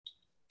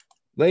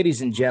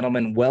Ladies and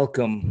gentlemen,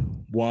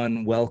 welcome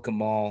one,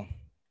 welcome all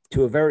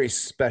to a very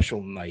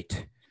special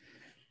night.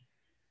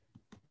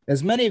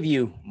 As many of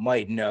you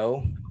might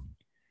know,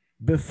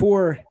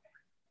 before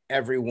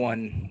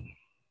everyone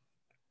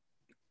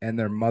and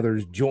their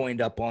mothers joined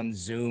up on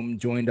Zoom,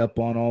 joined up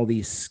on all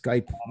these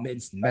Skype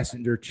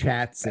messenger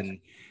chats and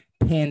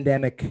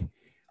pandemic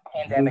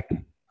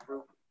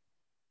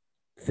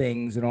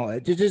things and all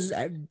that.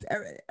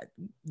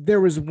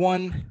 There was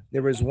one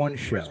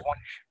show.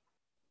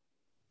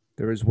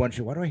 There was one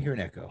show. Why do I hear an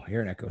echo? I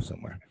hear an echo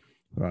somewhere.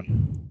 Hold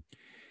on.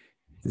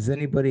 Does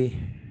anybody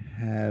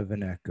have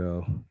an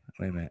echo?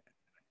 Wait a minute.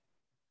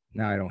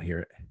 Now I don't hear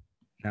it.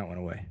 Now it went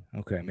away.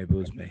 Okay, maybe it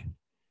was me.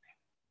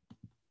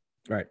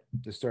 All right,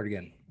 let's start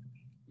again.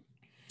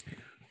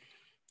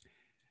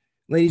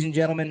 Ladies and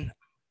gentlemen,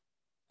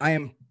 I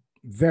am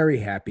very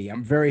happy.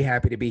 I'm very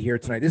happy to be here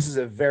tonight. This is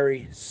a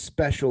very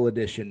special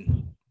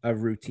edition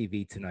of Root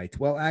TV tonight.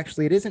 Well,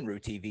 actually, it isn't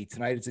Root TV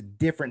tonight. It's a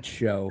different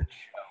show.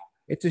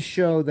 It's a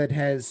show that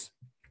has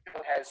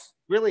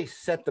really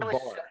set the bar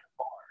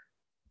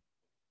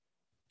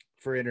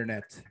for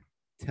internet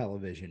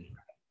television.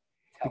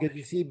 Because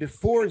you see,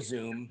 before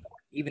Zoom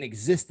even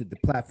existed, the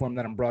platform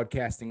that I'm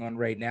broadcasting on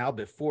right now,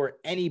 before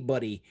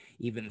anybody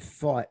even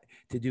thought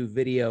to do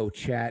video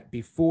chat,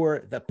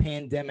 before the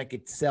pandemic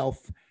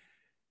itself,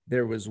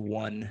 there was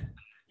one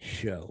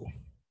show.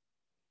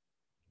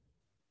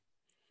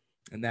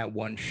 And that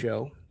one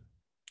show,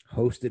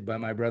 hosted by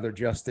my brother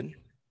Justin,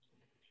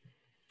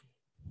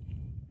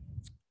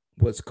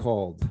 was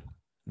called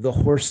the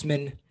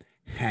Horsemen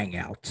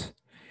Hangout.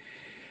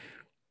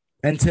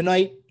 And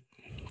tonight,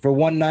 for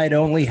one night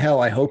only,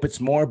 hell, I hope it's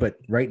more, but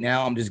right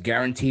now I'm just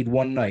guaranteed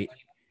one night.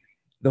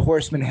 The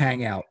Horsemen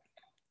Hangout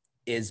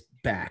is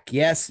back.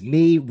 Yes,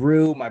 me,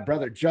 Rue, my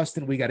brother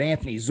Justin, we got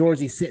Anthony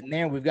Zorzi sitting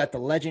there. We've got the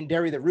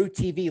legendary, the Root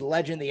TV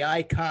legend, the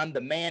icon, the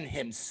man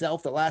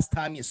himself. The last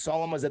time you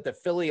saw him was at the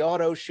Philly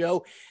Auto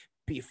Show.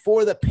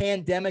 Before the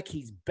pandemic,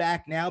 he's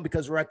back now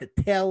because we're at the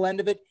tail end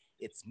of it.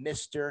 It's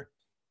Mr.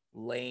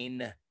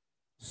 Lane,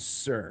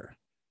 sir.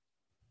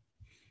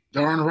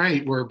 Darn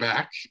right, we're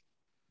back.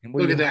 And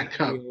look at that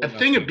cup. A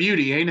thing of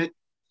beauty, ain't it?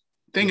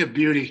 Thing of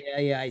beauty.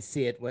 Yeah, I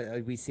see it.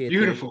 We see it.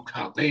 Beautiful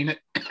cup, ain't it?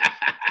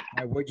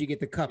 Right, where'd you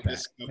get the cup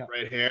This cup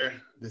right here,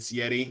 this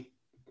Yeti,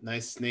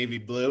 nice navy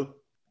blue.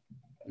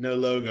 No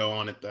logo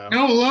on it, though.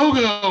 No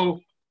logo.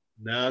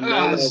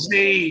 No.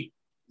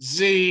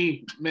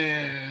 Z,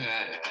 man.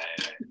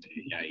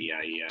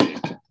 Yeah.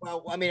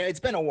 Well, I mean,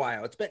 it's been a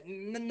while. It's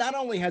been, not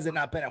only has it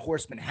not been a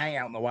Horseman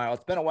Hangout in a while,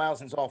 it's been a while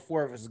since all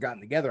four of us have gotten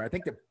together. I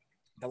think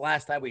the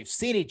last time we've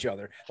seen each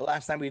other, the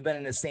last time we've been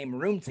in the same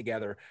room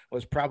together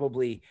was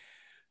probably,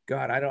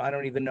 God, I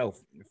don't even know,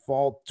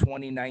 fall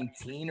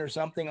 2019 or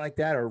something like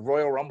that, or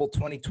Royal Rumble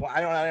 2020.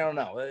 I don't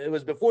know. It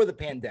was before the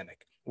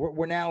pandemic.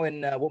 We're now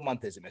in, what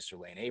month is it,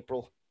 Mr. Lane?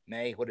 April?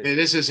 May? What is it?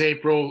 This is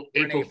April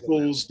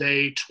Fool's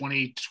Day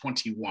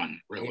 2021,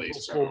 really.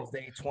 April Fool's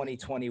Day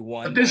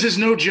 2021. But this is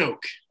no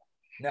joke.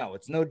 No,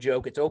 it's no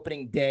joke. It's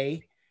opening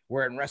day.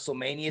 We're in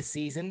WrestleMania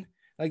season.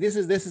 Like this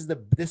is the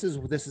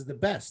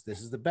best.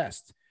 This is the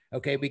best.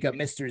 Okay, we got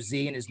Mr.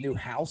 Z in his new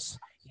house.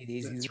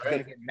 He's going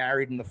to get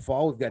married in the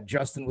fall. We've got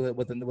Justin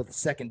with a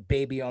second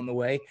baby on the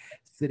way,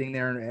 sitting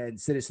there in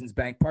Citizens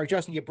Bank Park.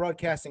 Justin, you're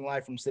broadcasting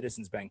live from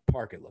Citizens Bank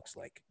Park, it looks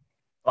like.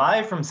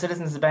 Live from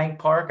Citizens Bank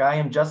Park, I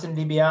am Justin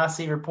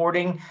DiBiase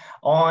reporting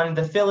on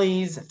the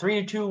Phillies'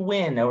 3-2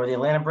 win over the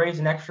Atlanta Braves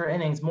in extra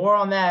innings. More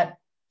on that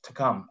to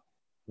come.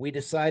 We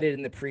decided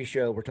in the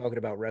pre-show we're talking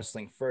about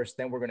wrestling first,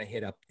 then we're going to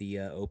hit up the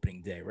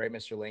opening day, right,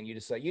 Mr. Lane?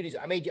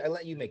 I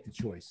let you make the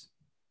choice.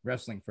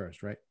 Wrestling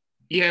first, right?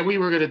 Yeah, we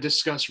were going to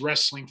discuss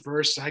wrestling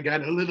first. I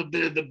got a little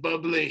bit of the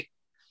bubbly.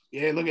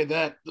 Yeah, look at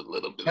that. A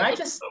little bit. Can I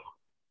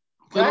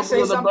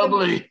say something?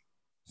 Bubbly.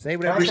 Say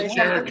whatever you want.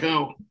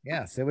 Jericho.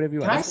 Yeah, say whatever you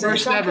want.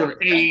 First ever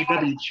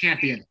AEW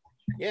champion.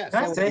 Yeah.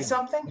 Can I say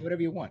something?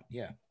 Whatever you want.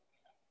 Yeah.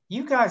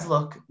 You guys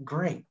look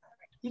great.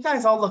 You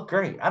guys all look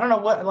great. I don't know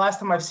what last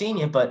time I've seen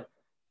you, but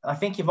I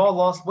think you've all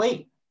lost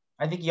weight.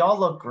 I think you all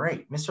look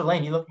great. Mr.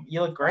 Lane, you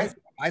look great.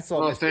 I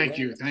saw. Oh, thank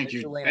you,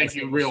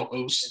 real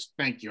host.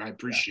 Thank you, I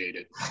appreciate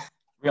it.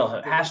 Real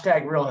host.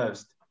 Hashtag real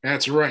host.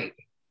 That's right.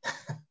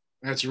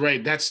 That's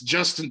right. That's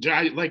Justin.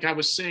 Like I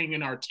was saying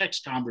in our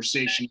text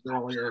conversation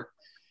earlier,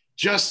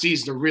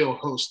 Justy's the real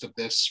host of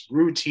this.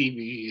 Root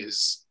TV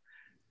is,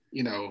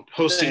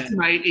 hosting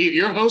tonight.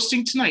 You're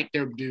hosting tonight,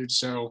 there, dude.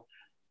 So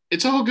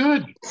it's all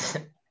good.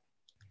 So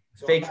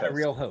fake host. A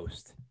real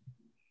host.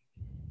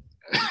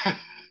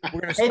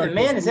 Hey, the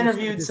man has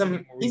interviewed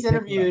he's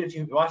interviewed, if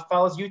you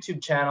follow his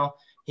YouTube channel,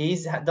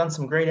 he's done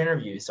some great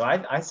interviews. So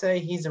I say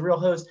he's a real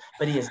host,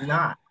 but he is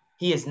not.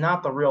 He is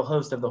not the real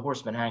host of the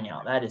Horseman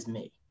Hangout. That is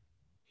me.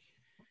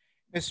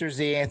 Mr.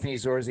 Z, Anthony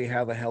Zorzi,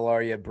 how the hell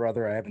are you,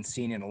 brother? I haven't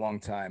seen you in a long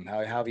time.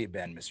 How have you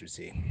been, Mr.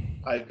 Z?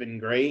 I've been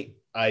great.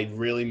 I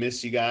really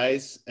miss you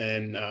guys,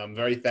 and I'm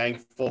very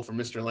thankful for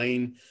Mr.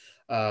 Lane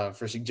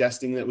for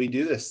suggesting that we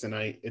do this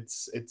tonight.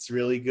 It's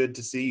really good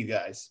to see you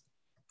guys.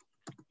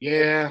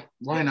 Yeah,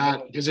 why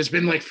not? Because it's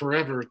been like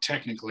forever,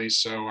 technically.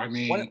 So I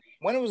mean,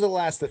 when was the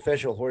last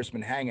official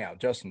Horseman Hangout?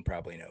 Justin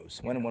probably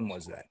knows. When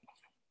was that?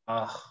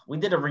 We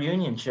did a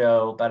reunion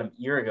show about a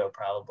year ago,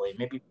 probably,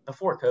 maybe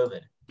before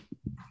COVID.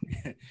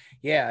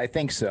 Yeah, I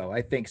think so.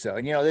 And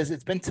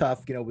it's been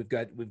tough.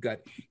 We've got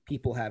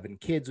people having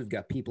kids, we've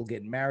got people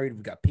getting married,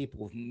 we've got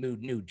people with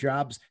new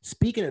jobs.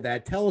 Speaking of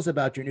that, tell us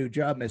about your new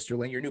job, Mr.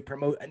 Lane, your new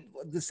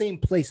the same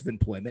place of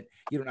employment.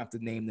 You don't have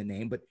to name the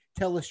name, but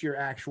tell us your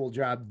actual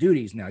job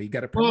duties now. You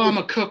got a well, I'm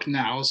a cook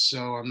now,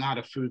 so I'm not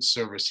a food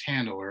service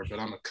handler, but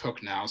I'm a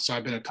cook now. So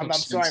I've been a cook. I'm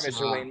sorry,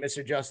 Mr. Lane.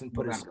 Mr. Justin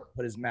put November.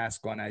 his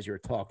mask on as you were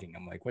talking.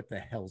 I'm like, what the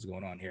hell's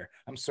going on here?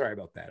 I'm sorry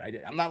about that.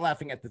 I'm not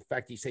laughing at the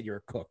fact you said you're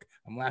a cook.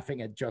 I'm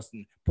laughing at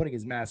Justin putting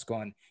his mask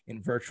on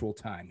in virtual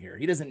time here.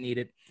 He doesn't need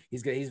it.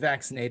 He's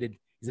vaccinated.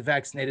 He's a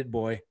vaccinated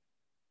boy.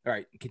 All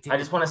right, continue. I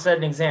just want to set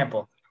an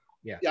example.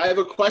 Yeah, I have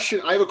a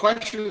question.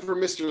 For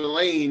Mr.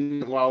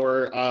 Lane while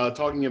we're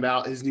talking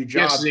about his new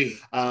job.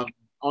 Yes,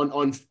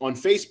 on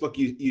Facebook,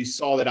 you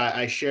saw that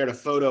I shared a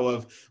photo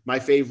of my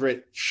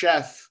favorite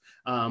chef.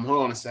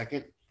 Hold on a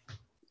second.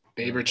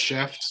 Favorite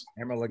chefs?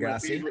 Emeril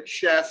Lagasse. My favorite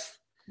chef,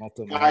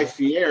 Guy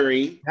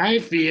Fieri. Guy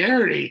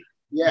Fieri.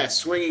 Yeah,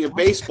 swinging a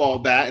baseball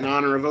bat in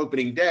honor of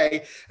opening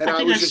day. And I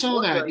think I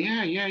saw that.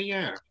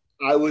 Yeah.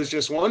 I was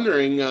just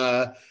wondering,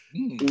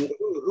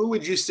 who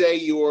would you say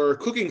your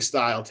cooking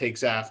style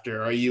takes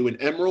after? Are you an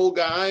Emeril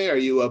guy? Are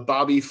you a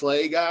Bobby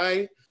Flay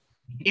guy?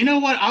 You know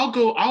what? I'll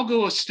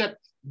go a step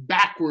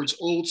backwards,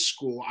 old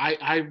school.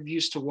 I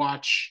used to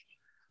watch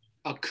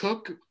a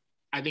cook.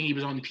 I think he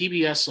was on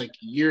PBS like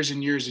years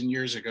and years and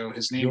years ago.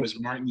 His name was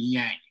Martin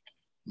Yang.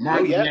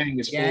 Yang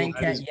is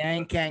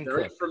Yang Kang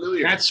very cook.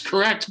 familiar. That's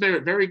correct.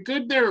 Very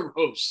good there,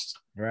 host.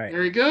 Right.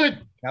 Very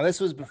good. Now, this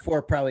was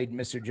before probably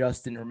Mr.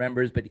 Justin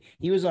remembers, but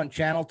he was on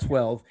Channel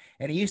 12,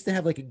 and he used to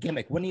have like a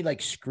gimmick. Wouldn't he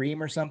like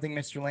scream or something,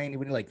 Mr. Lane?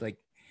 Wouldn't he like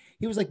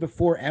he was like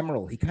before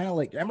Emeril.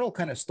 Emeril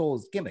kind of stole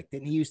his gimmick.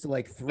 Didn't he used to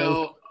like throw?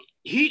 So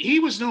he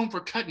was known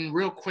for cutting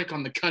real quick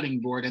on the cutting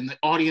board, and the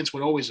audience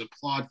would always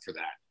applaud for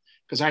that.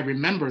 Because I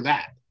remember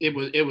that it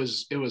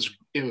was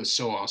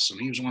so awesome.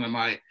 He was one of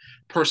my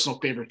personal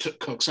favorite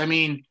cooks. I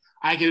mean,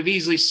 I could have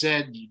easily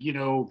said,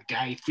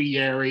 Guy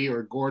Fieri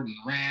or Gordon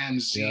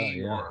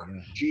Ramsay or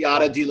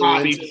Giada De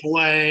Bobby Lorenzo.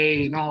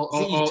 Flay and all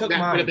that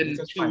would have been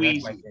too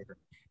easy.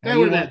 That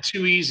would have been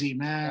too easy,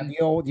 man.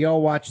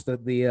 Y'all watch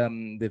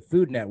the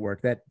Food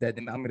Network. That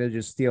I'm going to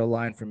just steal a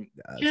line from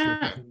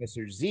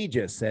Mr. Z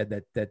just said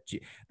that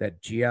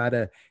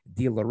Giada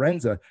De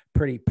Lorenzo,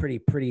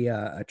 pretty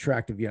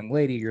attractive young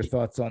lady. Your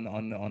thoughts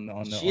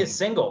on She is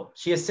single.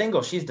 She's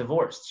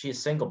divorced. She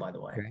is single, by the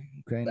way.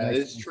 Okay. That nice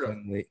is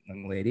true.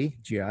 Young lady,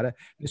 Giada.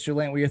 Mr.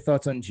 Lane, what are your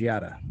thoughts on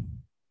Giada?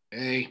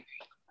 Hey,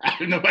 I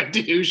have no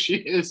idea who she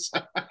is.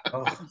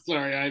 I'm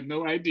sorry, I have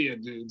no idea,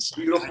 dudes.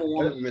 Beautiful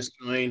woman, Mr.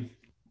 Lane.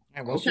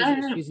 Yeah, well,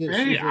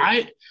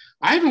 I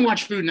haven't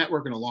watched Food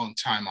Network in a long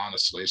time,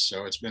 honestly.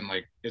 So it's been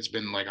like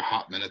a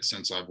hot minute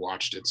since I've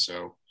watched it.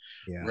 So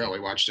rarely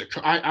watched it.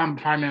 I'm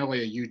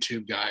primarily a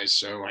YouTube guy,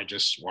 so I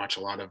just watch a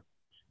lot of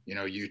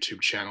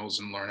YouTube channels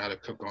and learn how to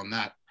cook on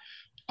that.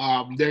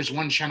 There's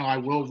one channel I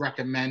will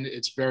recommend.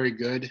 It's very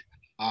good.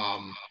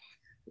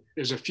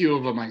 There's a few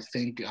of them, I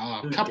think.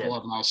 A couple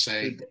of them, I'll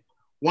say.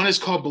 One is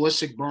called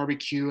Ballistic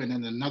Barbecue, and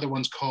then another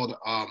one's called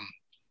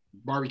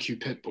Barbecue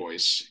Pit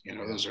Boys.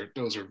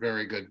 Those are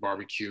very good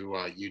barbecue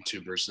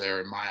YouTubers there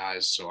in my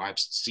eyes. So I've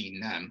seen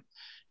them.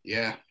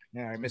 Yeah.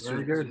 All right,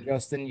 Mr.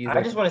 Justin.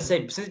 I just want to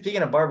say,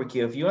 speaking of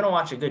barbecue, if you want to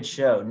watch a good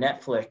show,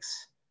 Netflix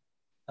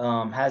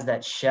has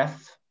that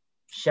chef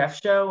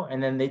show,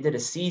 and then they did a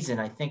season,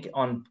 I think,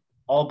 on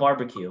all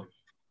barbecue,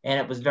 and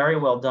it was very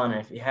well done.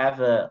 And if you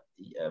have a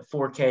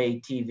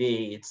 4K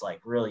TV, it's like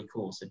really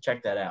cool. So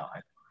check that out.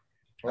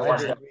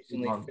 I've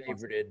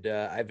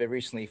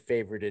recently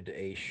favorited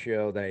a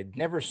show that I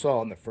never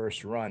saw in the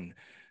first run,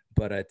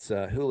 but it's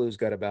Hulu's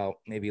got about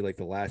maybe like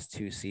the last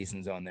 2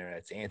 seasons on there.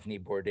 It's Anthony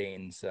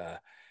Bourdain's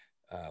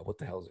what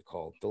the hell is it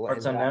called?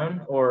 Parts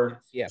Unknown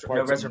or Parts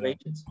No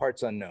Reservations?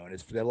 Parts Unknown.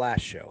 It's the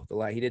last show.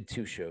 He did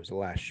 2 shows. The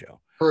last show.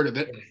 Heard of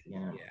it?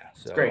 Yeah.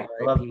 So it's great.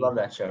 I love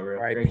that show.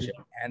 Great show.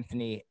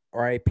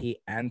 R.I.P.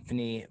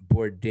 Anthony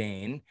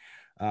Bourdain.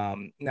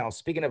 Now,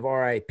 speaking of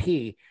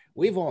RIP,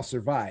 we've all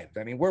survived.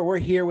 I mean, we're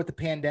here with the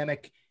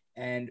pandemic,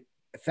 and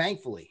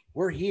thankfully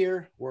we're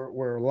here.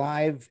 We're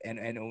alive,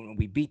 and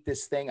we beat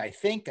this thing. I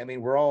think. I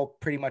mean, we're all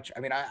pretty much. I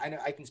mean,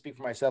 I can speak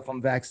for myself.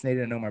 I'm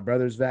vaccinated. I know my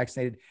brother's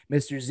vaccinated.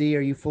 Mr. Z,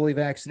 are you fully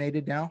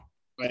vaccinated now?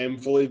 I am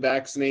fully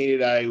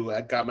vaccinated. I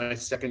got my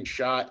second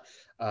shot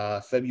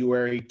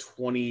February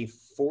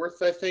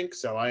 24th, I think.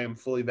 So I am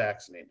fully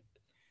vaccinated.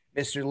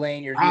 Mr.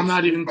 Lane, I'm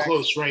not even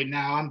close right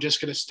now. I'm just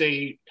gonna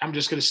stay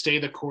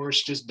the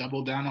course. Just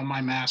double down on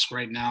my mask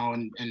right now,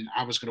 and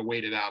I was gonna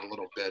wait it out a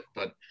little bit,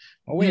 but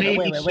wait.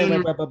 But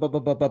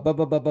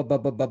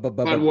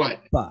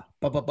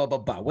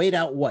what? Wait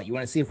out what? You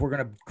want to see if we're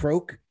gonna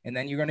croak and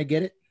then you're gonna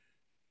get it?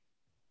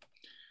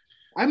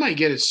 I might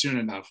get it soon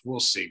enough. We'll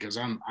see, because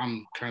I'm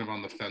kind of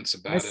on the fence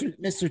about it.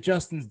 Mr.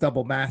 Justin's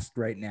double masked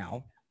right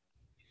now.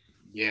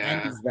 And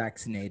Yeah. he's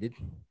vaccinated.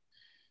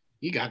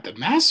 He got the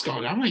mask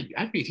on. I mean,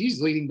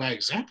 he's leading by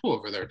example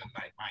over there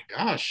tonight. My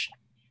gosh.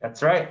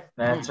 That's right.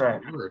 That's Oh,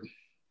 right. Lord.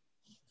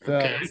 So,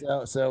 Okay.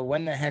 so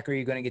when the heck are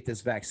you going to get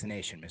this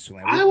vaccination, Mr.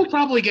 Lane? I'll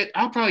probably get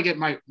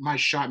my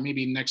shot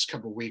maybe next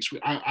couple of weeks.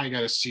 I got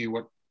to see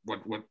what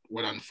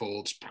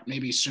unfolds,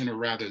 maybe sooner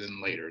rather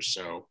than later.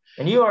 So.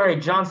 And you are a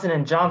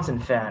Johnson & Johnson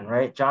fan,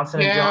 right?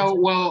 Johnson & Yeah,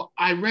 Johnson? well,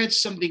 I read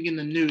something in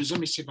the news.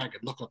 Let me see if I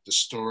could look up the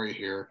story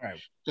here,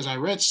 because I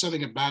read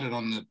something about it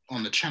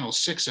on the Channel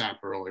 6 app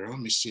earlier. Let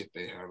me see if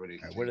they have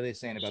anything. What are they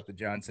saying about the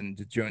Johnson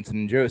 &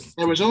 Johnson?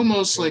 There was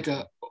almost like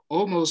a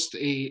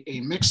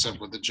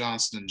mix-up with the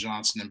Johnson &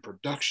 Johnson in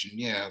production.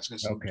 Yeah.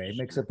 Okay,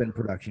 mix-up in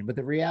production. But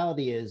the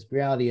reality is,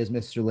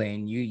 Mr.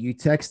 Lane, you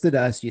texted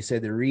us. You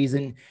said the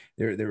reason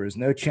there was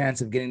no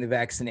chance of getting the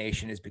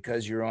vaccination is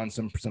because you're on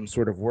some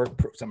sort of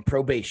some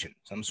probation,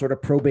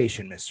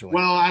 Mr. Lane.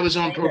 Well, I was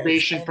on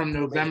probation from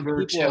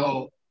November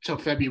till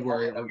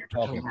February or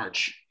till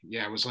March.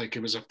 Yeah, it was a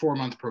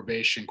 4-month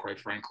probation, quite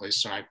frankly.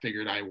 So I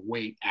figured I'd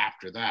wait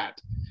after that.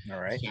 All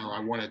right. So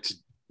I wanted to,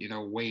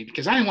 wait,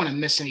 because I didn't want to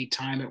miss any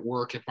time at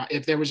work.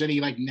 If there was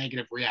any like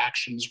negative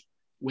reactions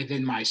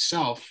within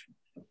myself,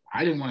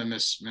 I didn't want to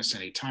miss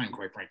any time,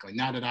 quite frankly.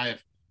 Now that I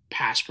have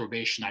passed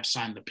probation, I've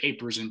signed the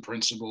papers in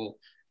principle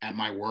at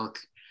my work.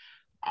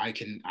 I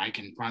can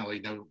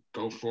finally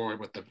go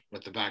forward with the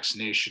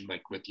vaccination,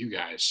 like with you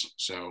guys.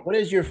 So what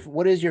is your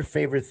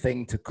favorite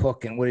thing to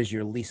cook, and what is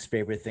your least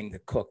favorite thing to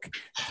cook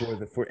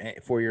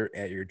for your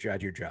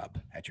job?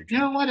 You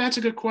know what? That's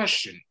a good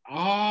question.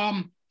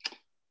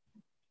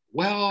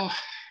 Well,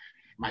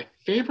 my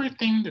favorite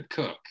thing to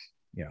cook.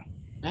 Yeah.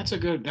 That's a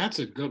good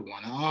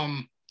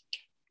one.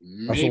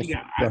 Maybe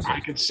I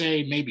could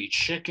say maybe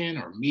chicken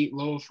or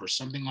meatloaf or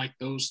something like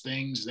those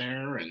things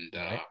there. And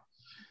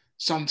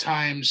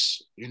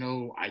sometimes,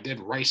 I did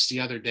rice the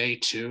other day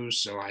too.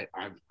 So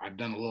I've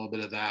done a little bit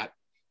of that.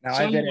 Now,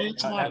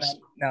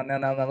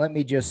 now, let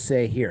me just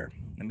say here,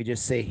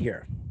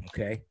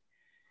 okay?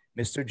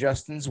 Mr.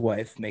 Justin's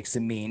wife makes a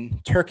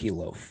mean turkey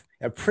loaf,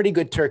 a pretty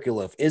good turkey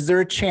loaf. Is there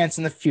a chance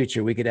in the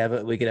future we could have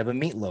a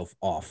meatloaf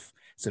off?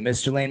 So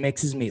Mr. Lane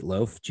makes his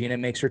meatloaf, Gina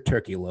makes her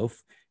turkey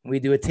loaf, and we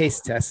do a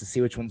taste test to see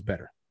which one's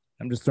better.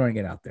 I'm just throwing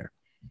it out there.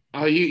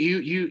 Oh,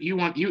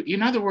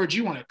 in other words,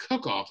 you want a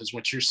cook-off is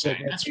what you're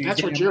saying.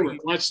 That's what you're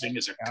requesting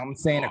is I'm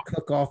saying a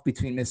cook-off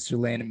between Mr.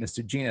 Lane and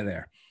Mr. Gina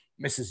there.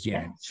 Mrs. Gina.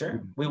 Yeah,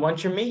 sure. We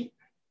want your meat.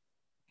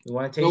 We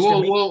want to taste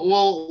your meat.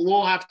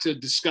 We'll have to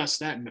discuss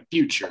that in the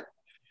future.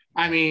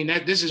 I mean,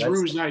 this is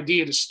Rue's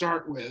idea to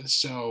start with,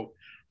 so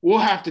we'll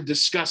have to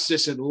discuss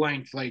this at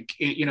length,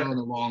 in the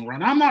long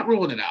run. I'm not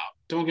ruling it out.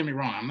 Don't get me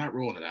wrong. I'm not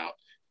ruling it out,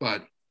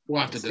 but we'll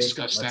have to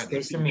discuss that in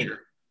the future.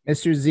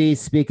 Mr. Z,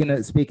 speaking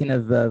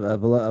of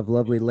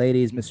lovely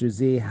ladies, Mr.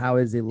 Z, how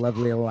is the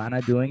lovely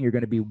Alana doing? You're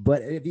going to be,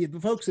 but if the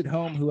folks at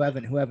home who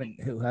haven't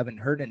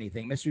heard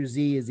anything, Mr.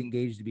 Z is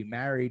engaged to be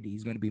married.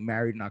 He's going to be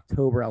married in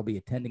October. I'll be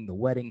attending the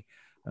wedding,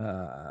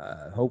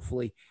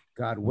 hopefully,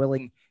 God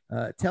willing.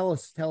 Tell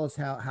us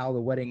how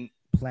the wedding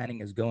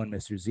planning is going,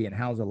 Mr. Z, and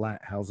how's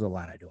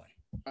Alana doing?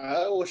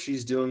 Well,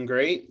 she's doing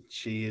great.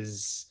 She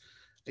is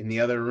in the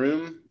other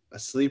room,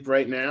 asleep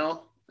right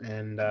now,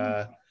 and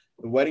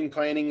the wedding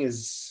planning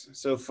is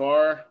so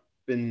far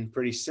been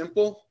pretty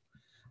simple.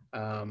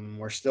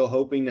 We're still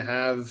hoping to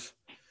have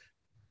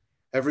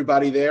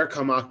everybody there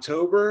come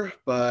October,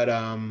 but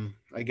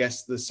I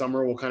guess the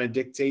summer will kind of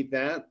dictate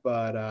that.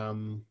 But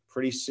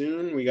pretty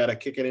soon we got to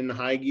kick it into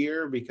high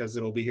gear because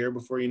it'll be here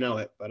before you know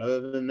it. But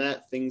other than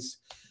that, things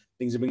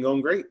have been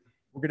going great.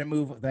 We're gonna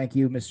move. Thank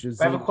you, Mr. Z.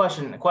 I have a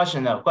question,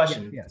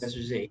 yes.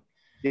 Mr. Z.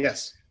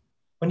 Yes.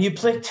 When you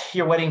picked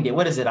your wedding date,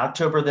 what is it?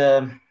 October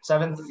the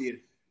 7th?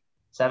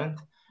 7th?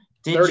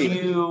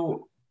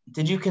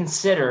 Did you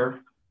consider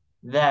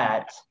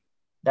that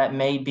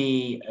may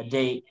be a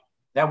date,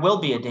 that will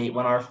be a date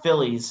when our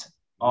Phillies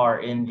are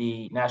in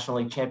the National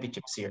League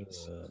Championship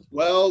Series?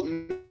 Well,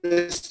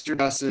 Mr.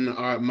 Dustin,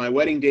 my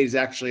wedding date is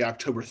actually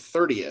October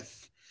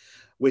 30th,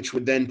 which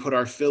would then put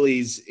our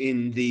Phillies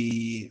in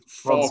the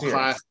fall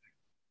class,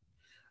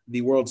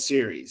 the World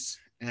Series.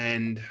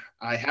 And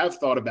I have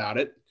thought about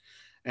it.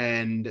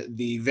 And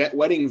the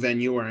wedding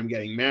venue where I'm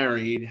getting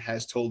married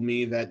has told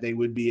me that they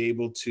would be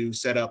able to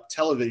set up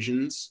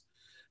televisions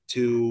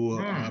to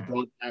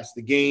broadcast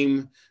the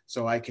game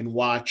so I can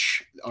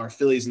watch our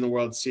Phillies in the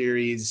World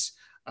Series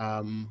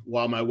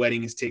while my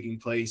wedding is taking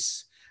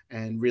place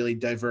and really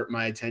divert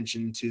my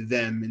attention to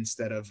them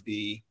instead of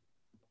the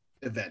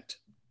event.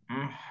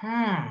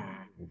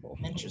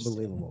 Interesting.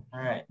 Unbelievable. All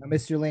right. Now,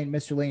 Mr.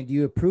 Lane, do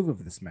you approve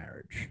of this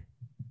marriage?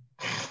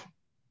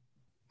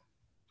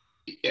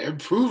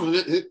 Approve of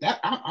it.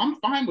 I'm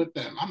fine with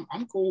them.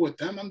 I'm cool with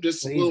them. I'm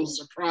just a little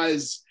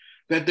surprised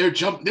that they're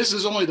This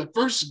is only the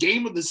first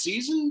game of the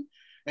season,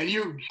 and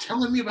you're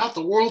telling me about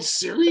the World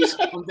Series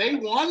from day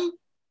one?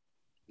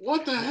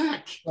 What the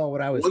heck? Oh,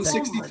 what I was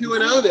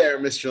 162-0 there,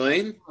 Mr.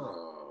 Lane.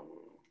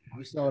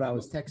 You saw what I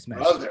was text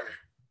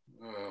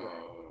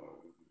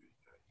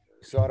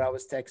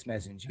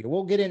messaging.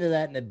 We'll get into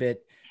that in a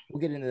bit. We'll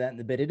get into that in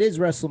a bit. It is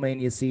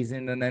WrestleMania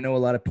season, and I know a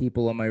lot of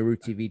people on my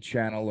Root TV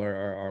channel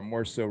are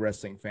more so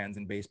wrestling fans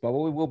than baseball. But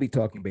we will be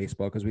talking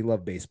baseball because we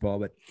love baseball.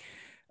 But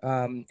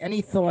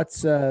any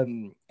thoughts,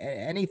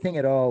 anything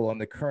at all on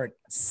the current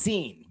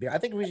scene? I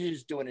think we should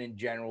just do it in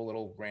general, a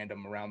little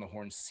random around the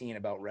horn scene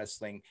about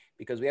wrestling,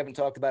 because we haven't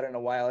talked about it in a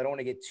while. I don't want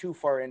to get too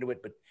far into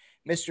it, but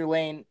Mr.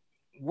 Lane,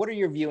 what are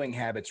your viewing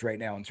habits right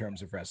now in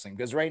terms of wrestling?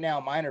 Because right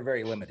now mine are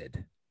very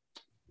limited.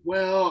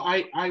 Well,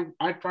 I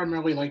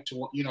primarily like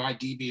to, I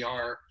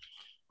DVR.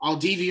 I'll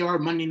DVR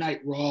Monday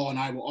Night Raw, and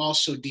I will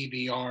also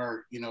DVR,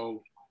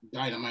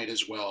 Dynamite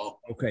as well.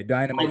 Okay,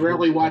 Dynamite. I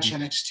rarely watch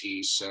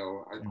NXT,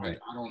 so I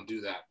don't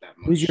do that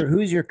much.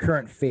 Who's your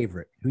current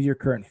favorite? Who's your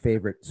current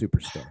favorite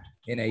superstar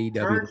in AEW?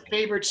 Current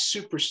favorite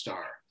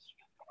superstar?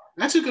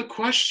 That's a good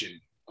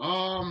question. If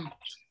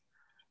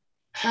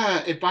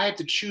I had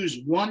to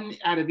choose one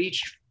out of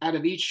each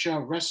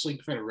wrestling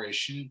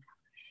federation,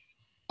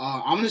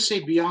 I'm going to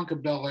say Bianca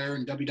Belair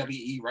in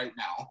WWE right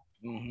now,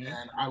 and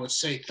I would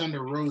say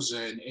Thunder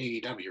Rosa in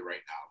AEW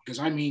right now,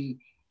 because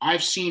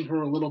I've seen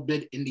her a little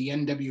bit in the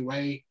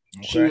NWA.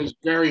 Okay. She was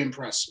very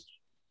impressive.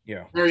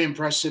 Yeah, very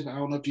impressive. I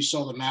don't know if you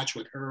saw the match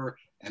with her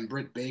and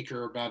Britt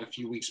Baker about a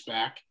few weeks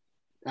back.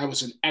 That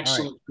was an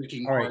excellent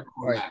freaking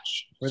hardcore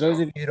match. For those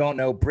of you who don't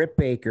know, Britt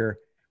Baker,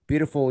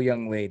 beautiful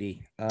young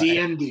lady,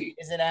 DND,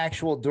 is an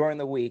actual, during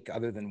the week,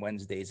 other than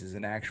Wednesdays, is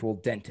an actual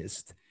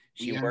dentist.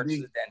 She works as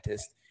a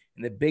dentist.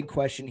 And the big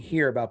question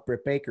here about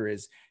Britt Baker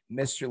is,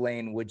 Mr.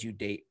 Lane, would you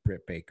date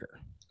Britt Baker?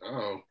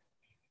 Oh.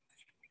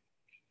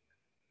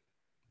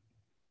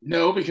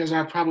 No, because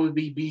I'd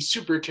probably be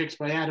super kicked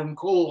by Adam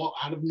Cole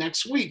out of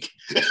next week.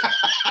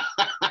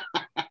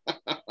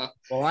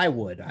 Well, I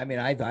would.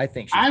 I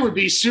think I would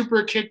be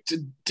super kicked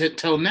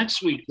till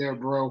next week there,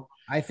 bro.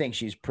 I think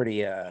she's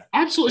pretty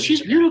absolutely,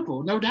 she's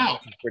beautiful, no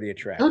doubt. She's pretty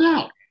attractive. No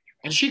doubt.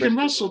 And she can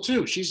wrestle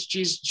too.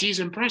 She's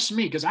impressed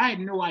me, because I had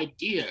no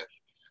idea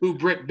who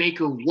Britt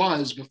Baker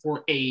was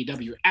before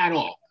AEW at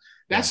all.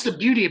 That's the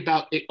beauty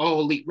about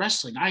All Elite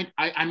Wrestling.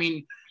 I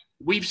mean,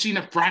 we've seen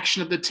a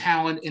fraction of the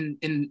talent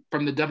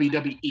from the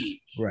WWE.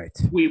 Right.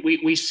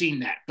 We've seen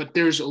that, but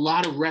there's a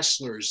lot of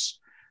wrestlers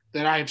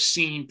that I've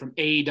seen from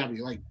AEW,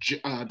 like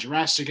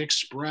Jurassic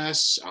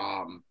Express,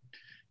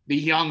 the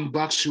Young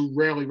Bucks, who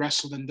rarely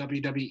wrestled in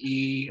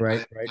WWE.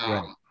 Right.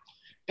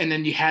 And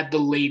then you had the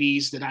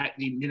ladies that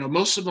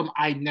most of them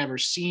I'd never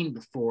seen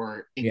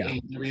before in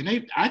AEW,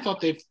 and I thought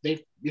they've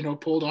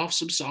pulled off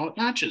some solid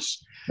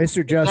matches.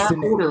 Mr.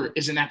 Justin, Dark Order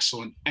is an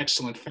excellent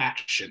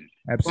faction.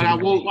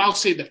 Absolutely. But I'll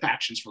save the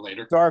factions for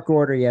later. Dark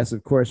Order, yes,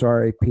 of course.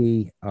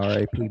 R.I.P.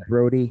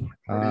 Brody.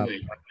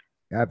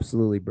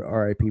 Absolutely,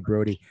 R.I.P.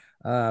 Brody.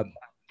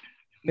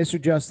 Mr.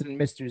 Justin and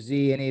Mr.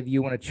 Z, any of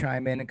you want to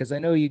chime in? Because I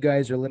know you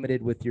guys are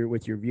limited with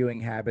your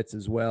viewing habits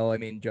as well. I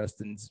mean,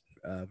 Justin's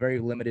very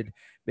limited.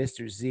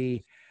 Mr.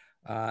 Z,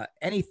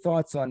 any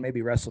thoughts on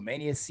maybe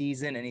WrestleMania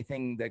season?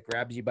 Anything that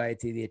grabs you by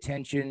the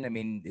attention? I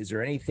mean, is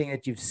there anything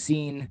that you've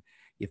seen,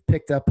 you've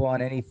picked up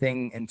on,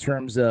 anything in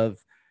terms of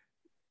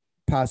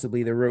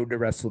possibly the road to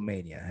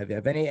WrestleMania? Have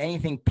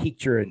anything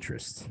piqued your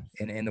interest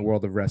in the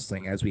world of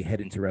wrestling as we head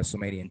into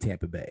WrestleMania in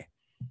Tampa Bay?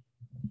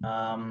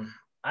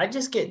 I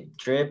just get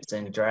drips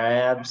and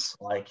drabs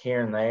like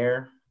here and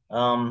there.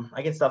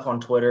 I get stuff on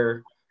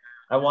Twitter.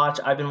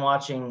 I've been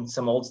watching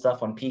some old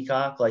stuff on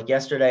Peacock. Like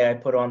yesterday, I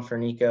put on for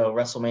Nico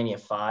WrestleMania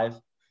 5.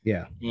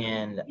 Yeah.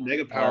 And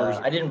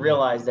I didn't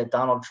realize that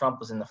Donald Trump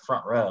was in the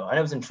front row. I know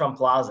it was in Trump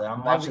Plaza.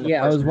 I'm watching.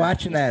 I was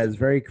watching that. It was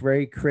very,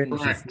 very cringe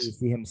to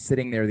see him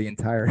sitting there the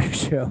entire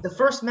show. The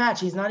first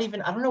match, he's not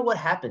even. I don't know what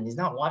happened. He's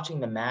not watching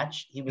the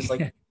match. He was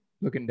like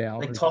looking down,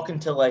 like talking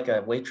to like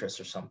a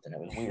waitress or something. It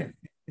was weird.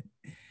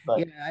 But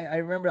yeah, I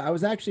remember. I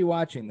was actually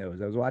watching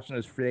those. I was watching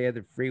those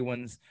the free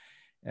ones.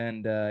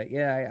 And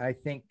I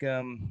think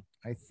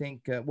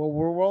well,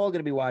 we're all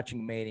going to be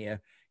watching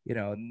Mania,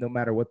 no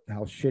matter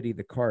how shitty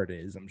the card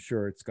is. I'm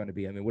sure it's going to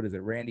be. I mean, what is it?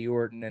 Randy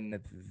Orton and the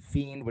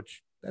Fiend,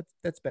 which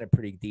that's been a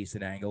pretty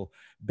decent angle.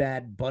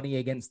 Bad Bunny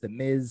against the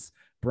Miz,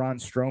 Braun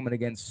Strowman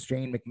against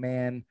Shane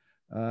McMahon.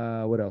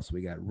 What else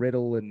we got?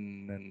 Riddle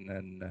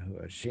and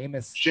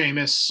Sheamus.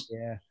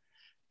 Yeah.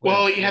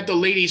 Well, you had the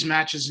ladies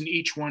matches in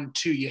each one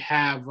too. You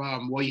have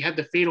you had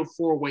the Fatal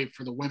 4-Way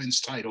for the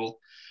women's title.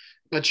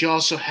 But you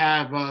also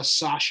have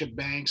Sasha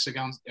Banks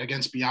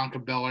against Bianca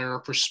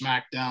Belair for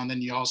SmackDown.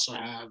 Then you also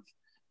have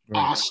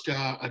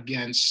Asuka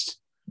against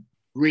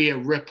Rhea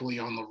Ripley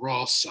on the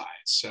Raw side.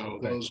 So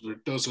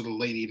those are the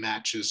lady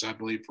matches, I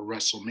believe, for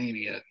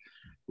WrestleMania.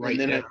 Right. And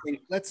then I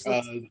think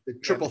the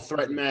triple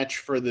threat match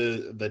for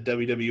the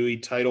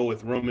WWE title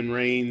with Roman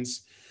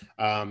Reigns,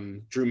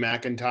 Drew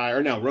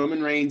McIntyre.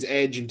 Roman Reigns,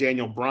 Edge, and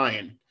Daniel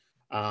Bryan.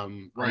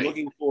 I'm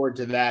looking forward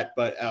to that.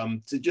 But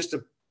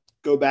to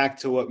go back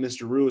to what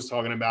Mr. Rue was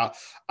talking about.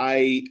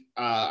 I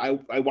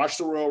watched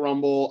the Royal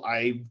Rumble.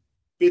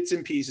 Bits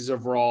and pieces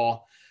of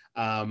Raw.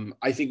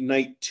 I think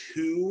night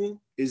 2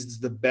 is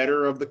the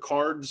better of the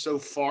card so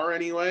far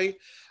anyway.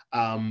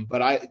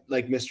 But I,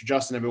 like Mr.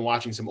 Justin, I've been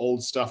watching some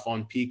old stuff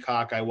on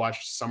Peacock. I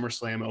watched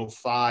SummerSlam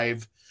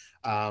 05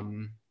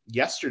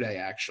 yesterday,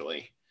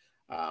 actually.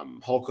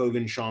 Hulk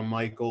Hogan, Shawn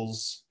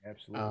Michaels.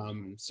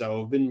 Absolutely.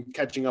 So I've been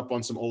catching up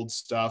on some old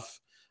stuff,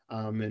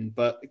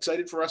 but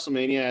excited for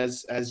WrestleMania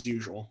as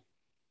usual.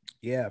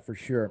 Yeah, for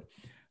sure.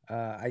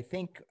 I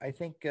think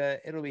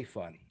it'll be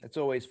fun. It's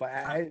always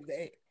fun.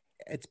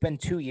 It's been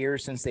 2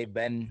 years since they've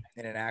been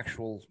in an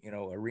actual,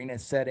 arena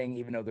setting,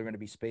 even though they're going to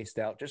be spaced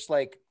out. Just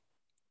like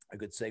a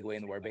good segue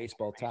into our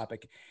baseball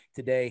topic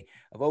today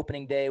of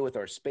opening day with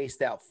our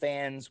spaced out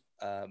fans.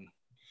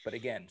 But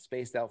again,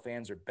 spaced out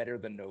fans are better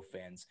than no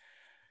fans.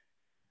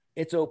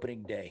 It's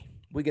opening day.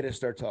 We got to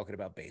start talking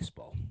about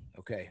baseball.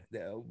 Okay.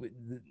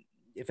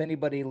 If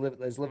anybody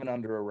is living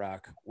under a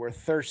rock, we're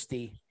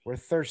thirsty. We're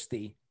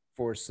thirsty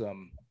for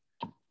some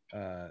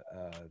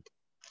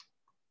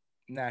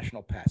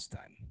national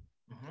pastime.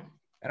 Mm-hmm.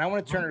 And I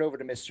want to turn it over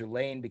to Mr.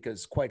 Lane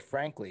because, quite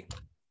frankly,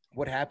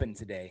 what happened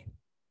today?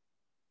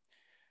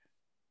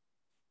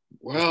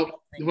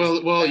 Well,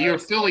 your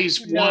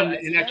Phillies won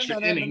in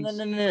extra innings.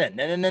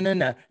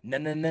 No.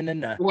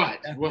 What?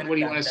 What do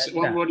you want to say?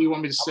 What do you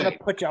want me to say? I'm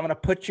gonna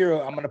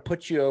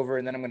put you over,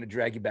 and then I'm gonna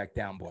drag you back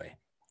down, boy.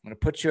 I'm gonna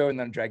put you over, and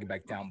then drag you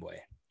back down, boy.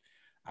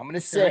 I'm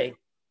gonna say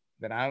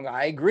that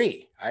I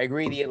agree. I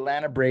agree. The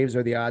Atlanta Braves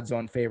are the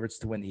odds-on favorites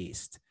to win the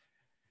East.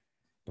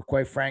 But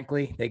quite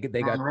frankly, they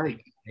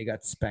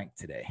got spanked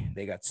today.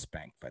 They got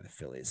spanked by the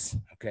Phillies.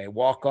 Okay,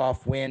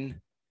 walk-off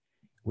win.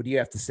 What do you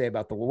have to say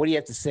about what do you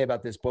have to say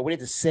about this, boy? What do you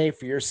have to say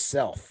for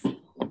yourself,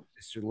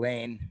 Mr.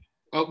 Lane?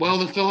 Well,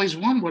 the Phillies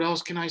won. What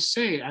else can I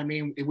say? I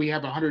mean, we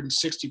have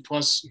 160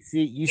 plus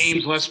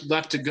games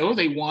left to go.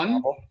 They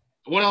won.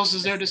 What else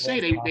is there to say?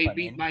 They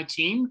beat my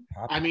team.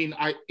 I mean,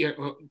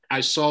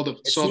 I saw the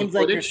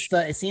footage.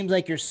 It seems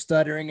like you're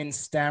stuttering and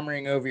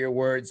stammering over your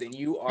words, and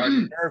you are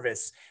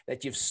nervous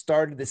that you've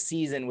started the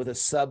season with a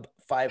sub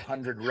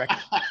 500 record.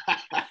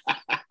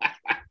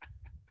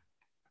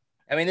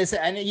 I mean,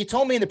 and you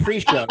told me in the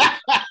pre-show.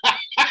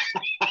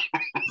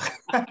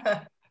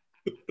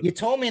 You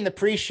told me in the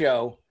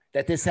pre-show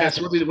that this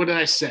happened. What did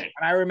I say?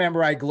 And I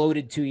remember I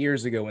gloated 2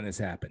 years ago when this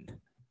happened.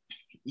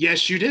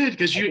 Yes, you did,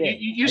 because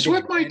you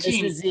swept my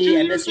team Mr.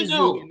 Z and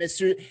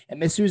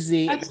Mr.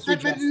 Z.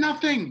 That meant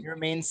nothing. Your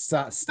main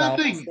style.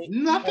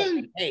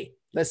 Nothing. Hey,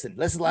 listen.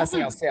 This is the last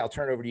thing I'll say. I'll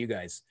turn it over to you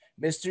guys.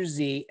 Mr.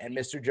 Z and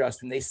Mr.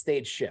 Justin, they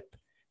stayed ship.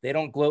 They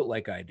don't gloat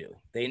like I do.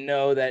 They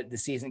know that the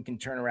season can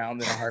turn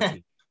around in a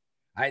heartbeat.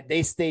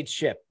 They stayed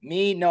ship.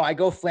 Me, no, I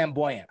go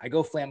flamboyant. I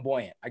go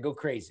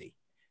crazy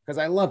because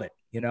I love it.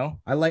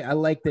 I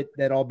like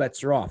that all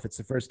bets are off. It's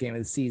the first game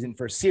of the season,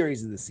 first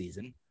series of the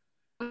season.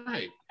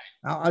 Right.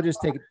 I'll just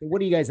take it. What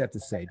do you guys have to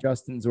say?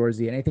 Justin,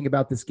 Zorzi, anything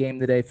about this game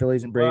today,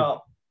 Phillies and Braves?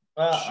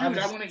 I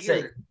want to hear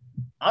it.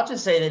 I'll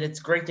just say that it's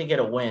great to get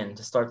a win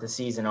to start the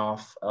season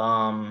off.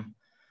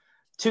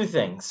 Two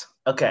things.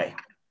 Okay.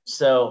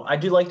 So I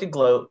do like to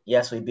gloat.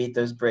 Yes, we beat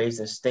those Braves,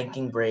 those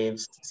stinking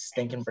Braves.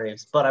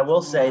 But I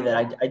will say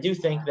that I do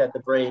think that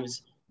the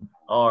Braves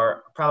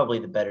are probably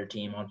the better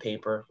team on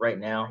paper right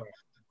now.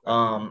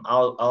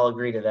 I'll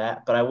agree to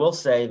that. But I will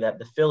say that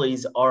the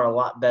Phillies are a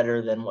lot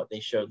better than what they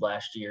showed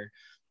last year.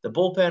 The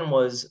bullpen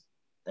was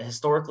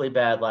historically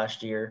bad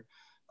last year.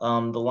 The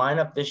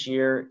lineup this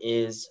year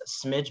is a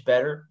smidge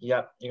better.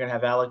 You're going to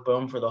have Alec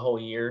Boehm for the whole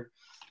year.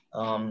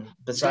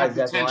 Besides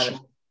that, the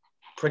lineup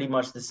pretty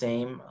much the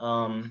same.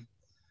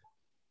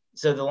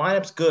 So the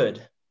lineup's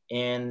good.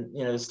 And,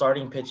 the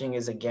starting pitching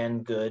is,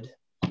 again, good.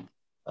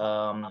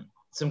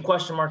 Some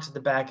question marks at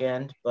the back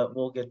end, but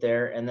we'll get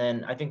there. And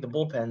then I think the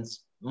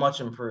bullpen's much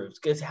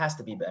improved. It has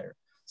to be better.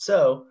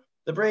 So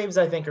the Braves,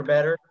 I think, are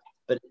better.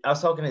 But I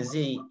was talking to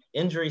Z,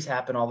 injuries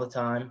happen all the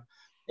time.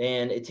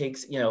 And it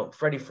takes,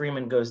 Freddie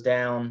Freeman goes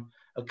down,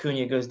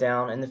 Acuna goes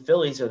down, and the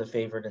Phillies are the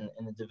favorite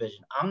in the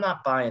division. I'm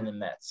not buying the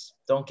Mets.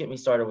 Don't get me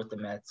started with the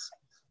Mets.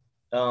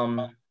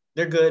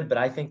 They're good, but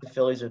I think the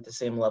Phillies are at the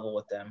same level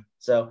with them.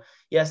 So,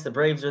 yes, the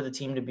Braves are the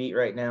team to beat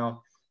right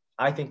now.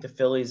 I think the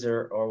Phillies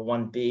are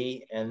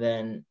 1B, and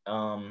then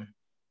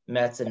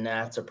Mets and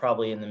Nats are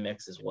probably in the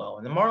mix as well.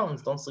 And the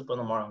Marlins, don't sleep on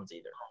the Marlins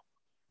either.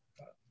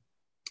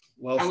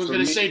 Well, I was going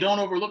to say, don't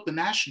overlook the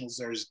Nationals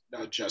there,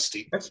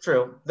 Justy. That's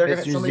true.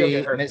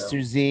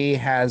 Mr. Z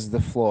has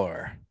the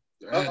floor.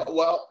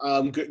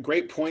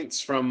 Great points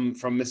from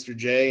Mr.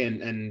 J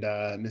and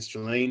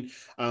Mr. Lane.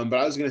 But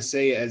I was going to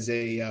say, as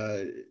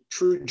a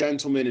true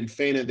gentleman and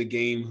fan of the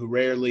game who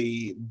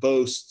rarely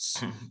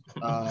boasts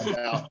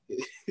about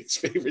his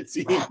favorite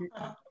team,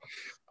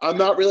 I'm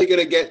not really going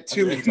to get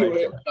too into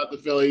it about the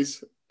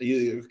Phillies. Are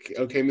you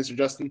okay, Mr.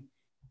 Justin?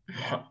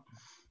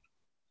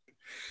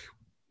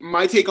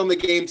 My take on the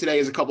game today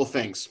is a couple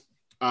things.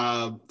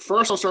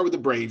 First, I'll start with the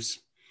Braves.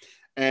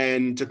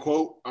 And to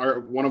quote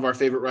one of our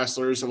favorite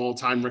wrestlers of all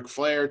time, Ric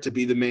Flair, to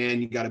be the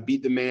man, you got to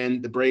beat the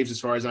man. The Braves,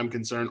 as far as I'm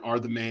concerned, are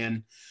the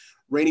man.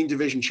 Reigning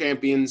division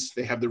champions.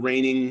 They have the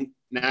reigning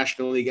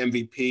National League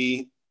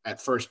MVP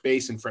at first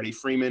base in Freddie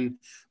Freeman.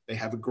 They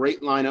have a great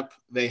lineup.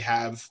 They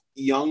have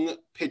young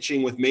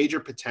pitching with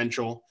major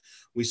potential.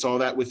 We saw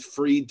that with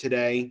Fried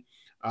today.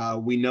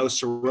 We know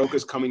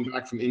Soroka's coming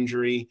back from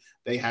injury.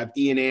 They have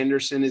Ian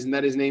Anderson. Isn't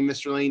that his name,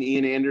 Mr. Lane?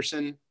 Ian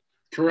Anderson.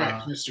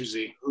 Correct, Mr.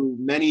 Z. Who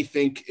many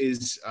think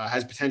has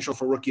potential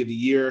for Rookie of the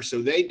Year.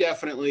 So they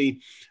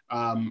definitely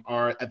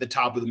are at the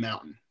top of the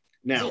mountain.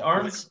 Now,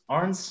 Arn's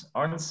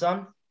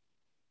son?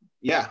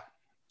 Yeah.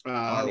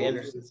 Arn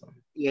Anderson's son.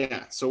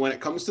 Yeah. So when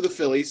it comes to the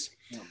Phillies,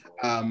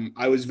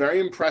 I was very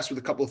impressed with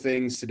a couple of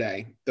things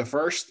today. The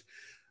first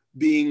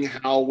being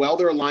how well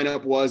their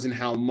lineup was and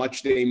how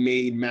much they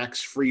made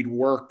Max Fried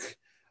work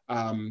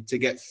to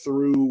get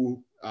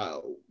through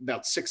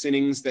about 6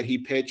 innings that he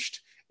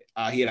pitched.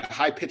 He had a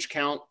high pitch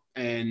count,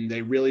 and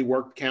they really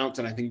worked counts,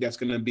 and I think that's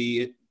going to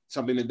be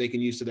something that they can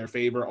use to their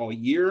favor all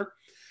year.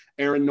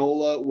 Aaron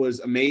Nola was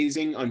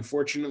amazing.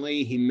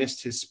 Unfortunately, he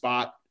missed his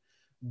spot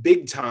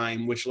big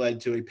time, which led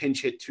to a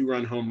pinch hit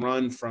 2-run home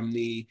run from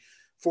the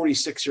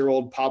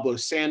 46-year-old Pablo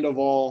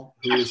Sandoval,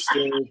 who is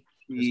still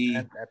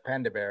that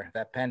panda bear.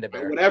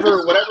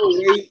 Whatever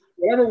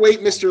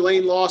weight Mr.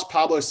 Lane lost,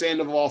 Pablo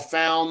Sandoval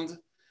found.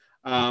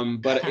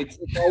 But it's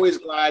always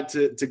glad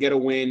to get a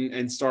win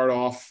and start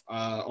off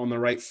on the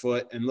right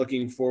foot, and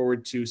looking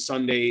forward to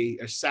Saturday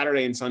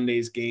and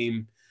Sunday's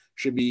game.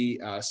 Should be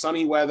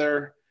sunny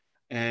weather,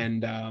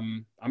 and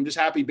I'm just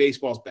happy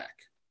baseball's back.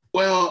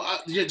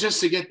 Well,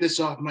 just to get this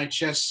off my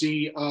chest,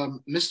 see,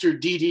 Mr.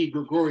 D.D.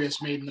 Gregorius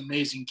made an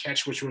amazing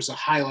catch, which was a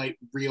highlight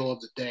reel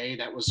of the day.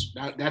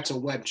 That's a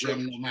web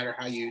gem, no matter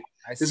how you.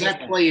 Because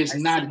that play is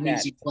not an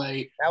easy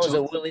play. That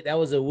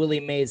was a Willie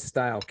Mays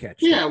style catch.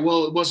 Yeah,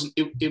 well, it wasn't.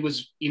 It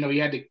was. He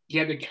had to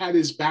have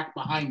his back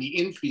behind the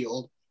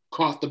infield,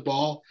 caught the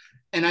ball,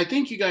 and I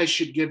think you guys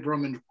should give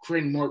Roman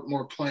Quinn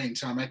more playing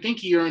time. I think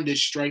he earned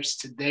his stripes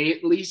today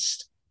at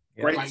least.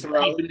 Great by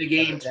throw. keeping the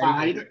game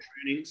tied.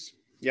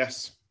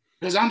 Yes.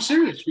 Because I'm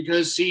serious.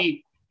 Because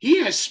he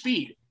has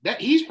speed.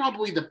 He's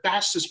probably the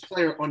fastest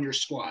player on your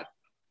squad.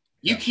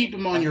 You keep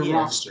him on your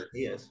roster.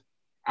 He is.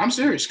 I'm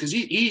serious because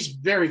he's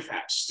very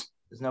fast.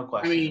 There's no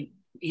question. I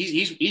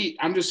mean,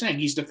 I'm just saying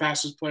he's the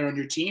fastest player on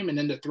your team, and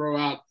then to throw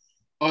out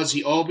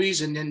Ozzie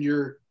Albies and then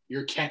your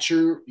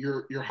catcher,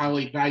 your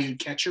highly valued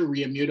catcher,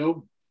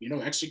 Realmuto,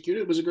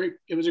 executed. It was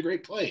a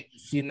great play. You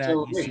seen that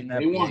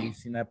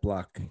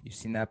block. You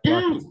seen that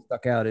block. Yeah. He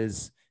stuck out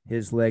his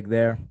leg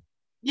there.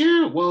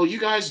 Yeah, well, you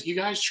guys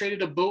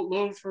traded a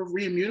boatload for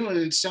Realmuto, and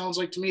it sounds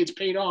like to me it's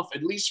paid off,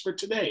 at least for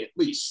today,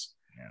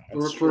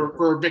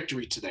 for a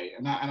victory today.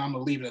 And I'm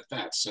gonna leave it at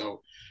that.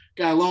 So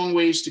got a long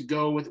ways to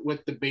go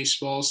with the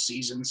baseball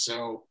season.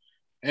 So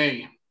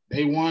hey,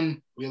 they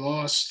won, we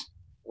lost.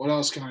 What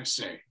else can I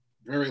say?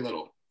 Very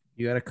little.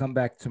 You got to come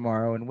back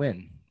tomorrow and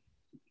win.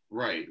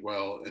 Right.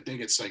 Well, I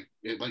think it's like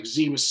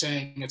Z was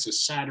saying, it's a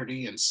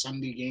Saturday and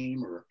Sunday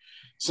game or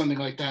something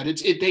like that.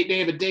 They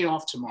have a day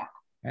off tomorrow.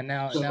 And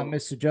now,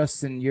 Mr.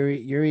 Justin, you're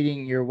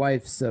eating your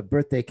wife's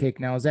birthday cake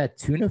now. Is that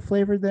tuna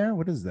flavored there?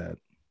 What is that?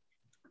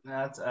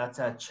 That's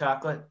a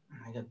chocolate.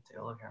 I got to take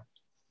a look here.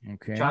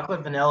 Okay.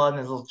 Chocolate, vanilla, and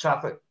there's little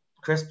chocolate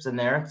crisps in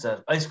there. It's an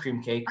ice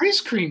cream cake. Ice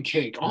cream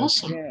cake.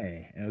 Awesome.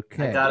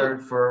 Okay. I got her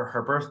for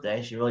her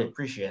birthday. She really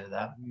appreciated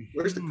that.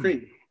 Where's the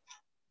cream?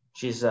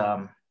 She's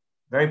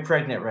very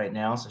pregnant right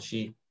now, so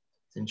she's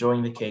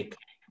enjoying the cake.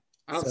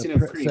 I don't see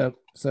no cream.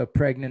 So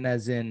pregnant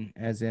as in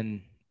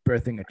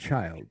birthing a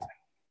child.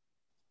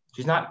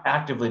 She's not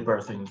actively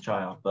birthing the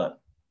child, but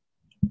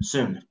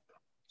soon.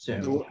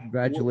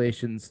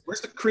 Congratulations.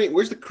 Where's the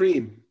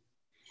cream?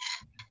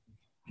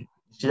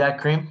 See that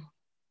cream?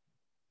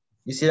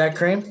 You see that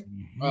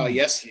cream? Oh,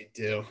 yes, you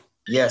do.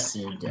 Yes,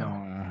 you do.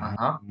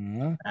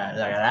 Look at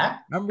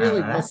that. I'm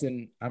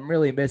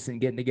really missing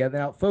getting together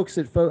now, folks.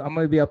 I'm going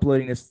to be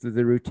uploading this to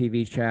the Root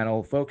TV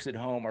channel. Folks at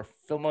home are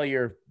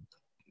familiar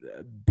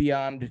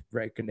beyond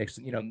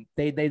recognition.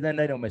 They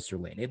know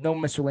Mr. Lane. They've known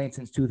Mr. Lane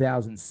since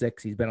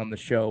 2006. He's been on the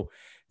show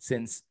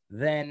since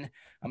then.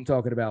 I'm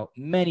talking about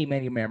many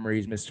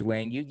memories, Mr.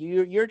 Lane.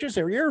 You're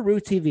a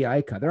Root TV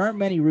icon. There aren't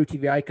many Root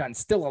TV icons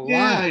still alive.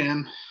 Yeah, I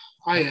am.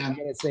 I'm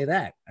gonna say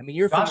that. I mean,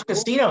 Josh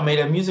Casino made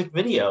a music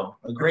video.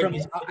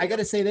 I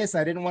gotta say this.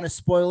 I didn't want to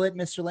spoil it,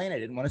 Mr. Lane. I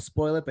didn't want to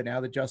spoil it, but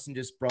now that Justin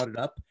just brought it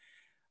up,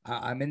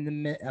 I'm in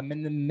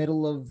the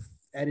middle of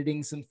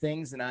editing some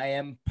things, and I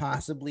am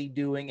possibly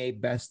doing a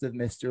best of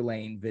Mr.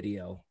 Lane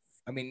video.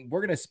 I mean,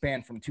 we're gonna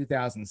span from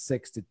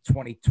 2006 to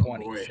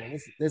 2020. Oh, so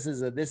this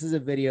is a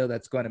video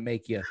that's going to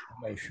make you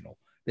emotional.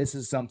 This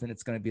is something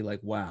that's going to be like,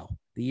 wow,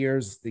 the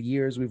years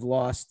we've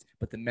lost,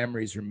 but the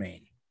memories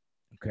remain.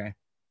 Okay.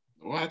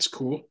 Well, that's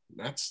cool.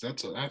 That's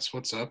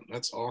what's up.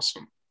 That's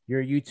awesome.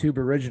 You're a YouTube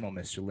original,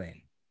 Mr.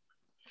 Lane.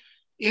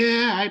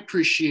 Yeah, I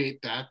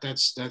appreciate that.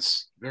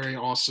 That's very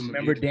awesome.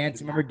 Remember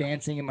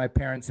dancing in my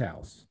parents'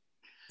 house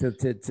to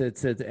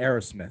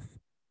Aerosmith.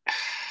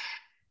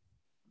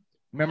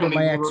 Remember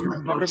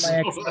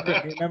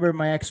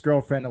my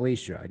ex-girlfriend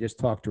Alicia? I just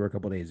talked to her a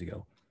couple days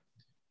ago.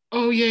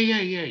 Oh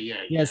yeah.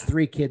 She has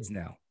 3 kids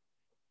now.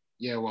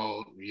 Yeah,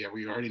 well, yeah,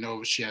 we already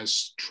know she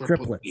has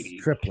triplets.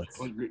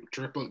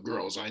 Triplet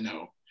girls, I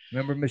know.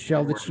 Remember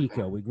Michelle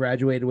DeChico? We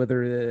graduated with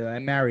her. I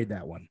married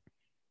that one.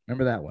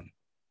 Remember that one?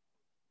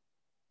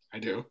 I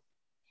do.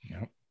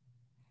 Yep.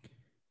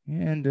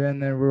 And then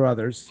there were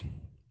others.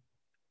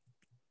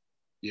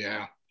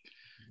 Yeah.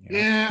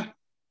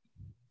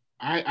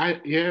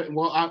 Yeah.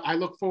 Well, I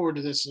look forward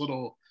to this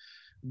little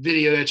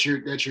video that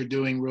you're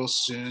doing real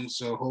soon.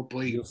 So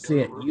hopefully, You'll see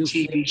it. You'll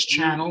see TV's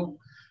channel.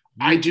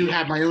 I do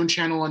have my own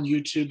channel on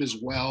YouTube as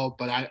well,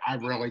 but I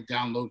rarely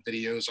download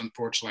videos.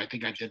 Unfortunately, I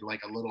think I did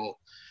like a little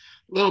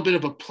bit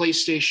of a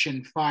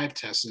PlayStation 5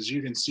 test, as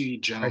you can see,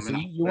 gentlemen.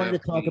 Right, so you wanted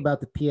to talk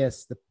about the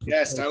PS.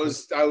 Yes, I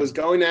was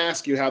going to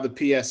ask you how the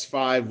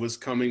PS5 was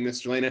coming,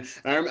 Mr. Lena.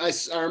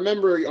 I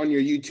remember on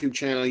your YouTube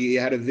channel you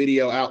had a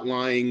video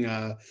outlining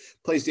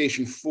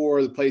PlayStation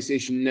 4, the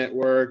PlayStation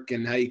Network,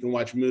 and how you can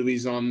watch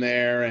movies on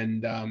there.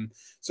 And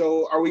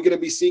so are we going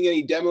to be seeing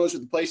any demos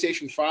with the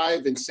PlayStation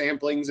 5 and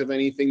samplings of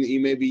anything that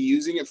you may be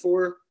using it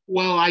for?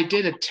 Well, I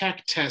did a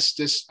tech test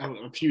this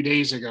a few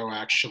days ago.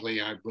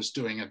 Actually, I was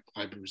doing it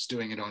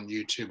on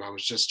YouTube. I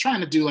was just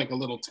trying to do like a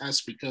little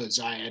test because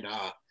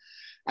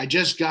I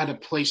just got a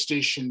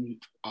PlayStation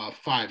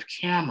 5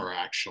 camera.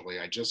 Actually,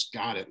 I just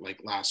got it like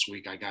last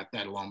week. I got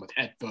that along with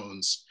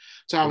headphones.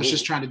 So I was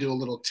just trying to do a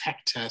little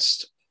tech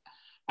test.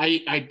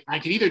 I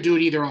could either do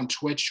it either on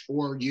Twitch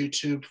or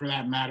YouTube for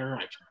that matter.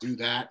 I can do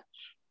that,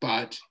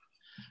 but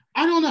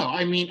I don't know.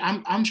 I mean,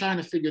 I'm trying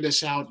to figure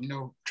this out,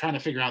 trying to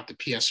figure out the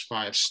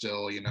PS5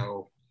 still,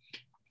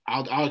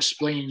 I'll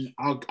explain.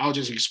 I'll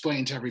just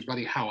explain to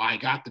everybody how I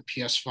got the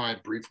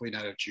PS5 briefly.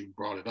 Now that you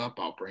brought it up,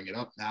 I'll bring it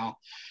up now.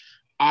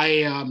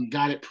 I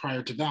got it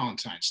prior to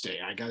Valentine's Day.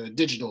 I got a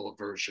digital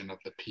version of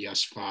the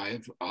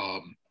PS5.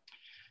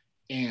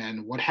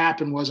 And what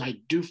happened was I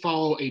do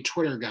follow a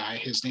Twitter guy.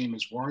 His name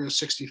is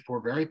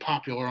Wario64, very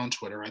popular on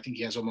Twitter. I think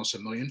he has almost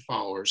 1 million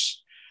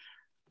followers.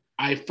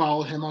 I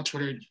follow him on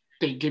Twitter.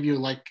 They give you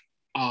like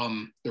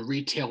the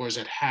retailers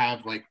that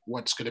have like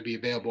what's going to be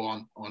available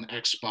on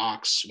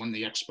Xbox when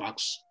the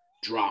Xbox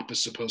drop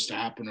is supposed to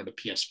happen or the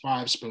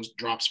PS5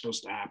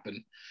 supposed to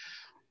happen.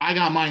 I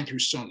got mine through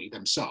Sony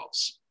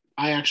themselves.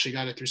 I actually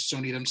got it through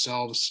Sony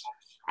themselves.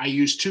 I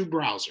used two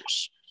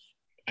browsers.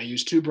 I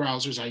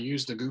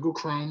used the Google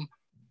Chrome,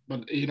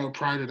 but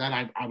prior to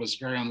that, I was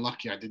very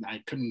unlucky.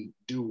 I couldn't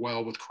do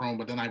well with Chrome,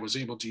 but then I was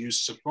able to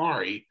use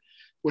Safari,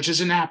 which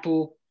is an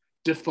Apple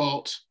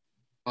default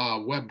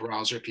web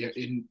browser.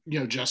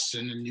 If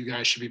Justin and you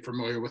guys should be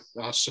familiar with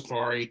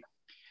Safari,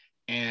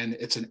 and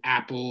it's an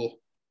Apple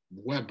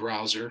web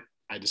browser.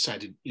 I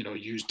decided,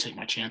 take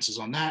my chances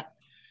on that,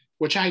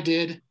 which I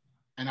did,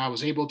 and I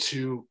was able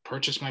to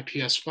purchase my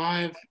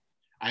PS5.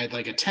 I had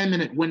like a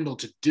 10-minute window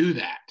to do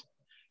that,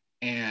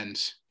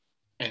 and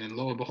then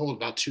lo and behold,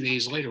 about 2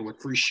 days later,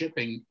 with free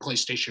shipping,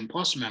 PlayStation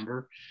Plus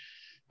member,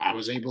 I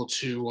was able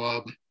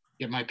to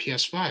get my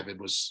PS5. It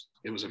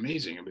was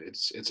amazing.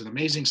 It's an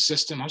amazing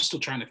system. I'm still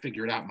trying to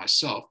figure it out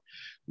myself.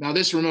 Now,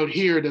 this remote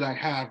here that I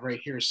have right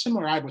here is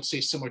similar, I would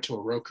say similar to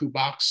a Roku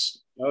box.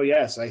 Oh,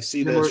 yes. I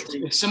see that.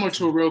 It's similar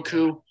to a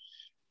Roku.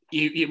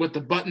 You with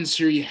the buttons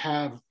here, you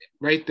have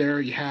right there,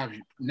 you have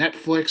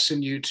Netflix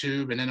and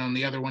YouTube, and then on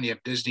the other one, you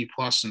have Disney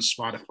Plus and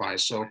Spotify.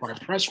 So if I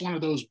press one of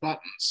those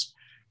buttons,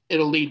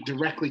 it'll lead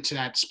directly to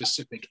that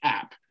specific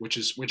app, which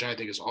I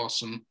think is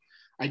awesome.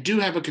 I do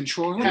have a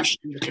controller. Let me show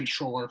you the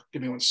controller.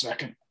 Give me 1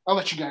 second. I'll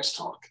let you guys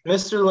talk.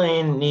 Mr.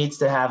 Lane needs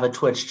to have a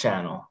Twitch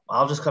channel.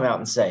 I'll just come out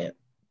and say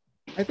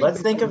it.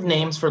 Let's think of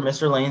names for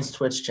Mr. Lane's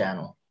Twitch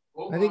channel.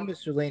 I think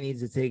Mr. Lane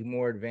needs to take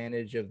more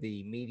advantage of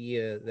the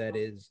media that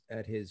is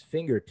at his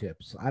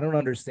fingertips. I don't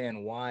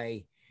understand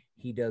why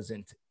he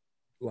doesn't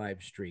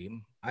live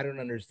stream. I don't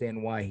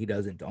understand why he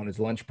doesn't, on his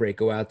lunch break,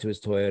 go out to his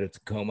Toyota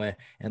Tacoma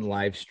and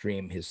live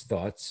stream his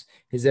thoughts,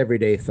 his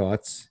everyday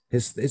thoughts,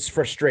 his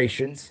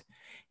frustrations,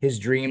 his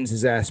dreams,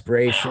 his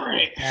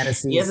aspirations,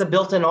 fantasies. He has a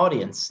built-in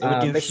audience. It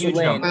would do huge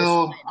numbers.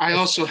 Well, I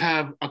also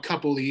have a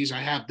couple of these. I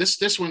have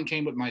this one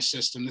came with my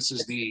system. This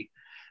is the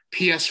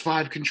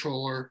PS5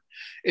 controller.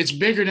 It's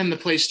bigger than the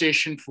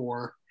PlayStation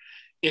 4.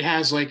 It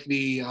has like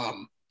the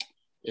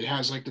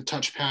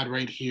touchpad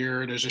right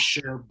here. There's a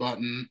share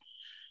button.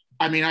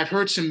 I mean, I've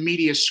heard some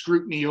media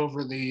scrutiny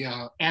over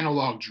the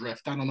analog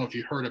drift. I don't know if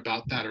you heard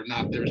about that or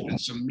not. There's been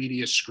some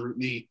media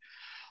scrutiny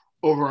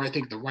over, I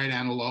think, the right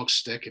analog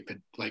stick, if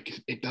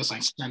it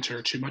doesn't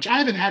center too much. I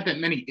haven't had that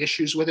many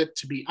issues with it,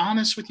 to be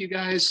honest with you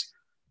guys.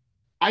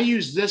 I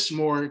use this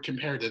more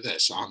compared to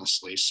this,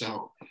 honestly.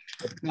 So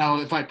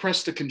now if I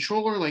press the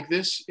controller like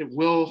this, it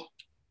will,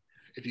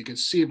 if you can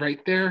see right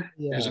there,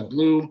 there's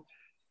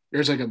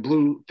like a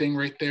blue thing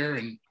right there.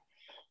 And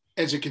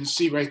as you can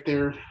see right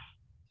there,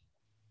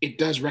 it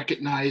does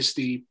recognize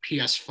the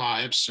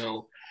PS5.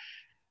 So,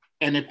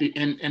 and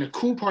a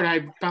cool part,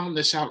 I found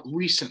this out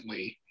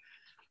recently.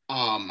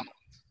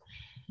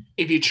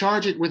 If you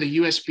charge it with a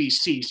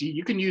USB-C, so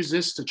you can use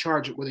this to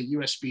charge it with a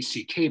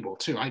USB-C cable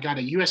too. I got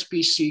a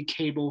USB-C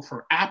cable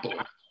for Apple,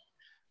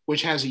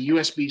 which has a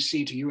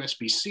USB-C to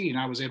USB-C, and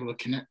I was able to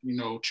connect,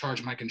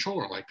 charge my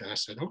controller like that. I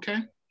said, okay,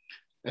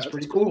 that's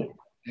pretty cool.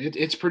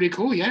 It's pretty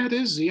cool. Yeah, it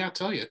is. Yeah, I'll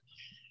tell you.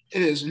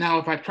 It is. Now,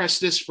 if I press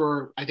this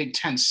for, I think,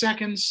 10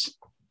 seconds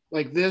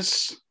like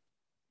this,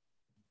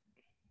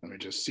 let me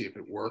just see if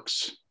it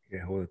works.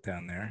 Yeah, hold it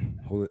down there.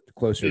 Hold it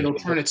closer. It'll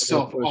turn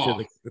itself off.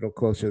 A little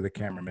closer to the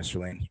camera,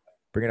 Mr. Lane.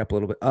 Bring it up a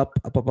little bit. Up.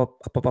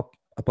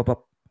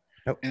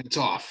 Nope. And it's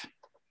off.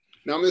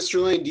 Now,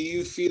 Mr. Lane, do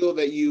you feel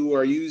that you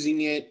are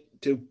using it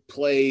to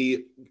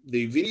play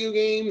the video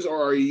games,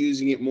 or are you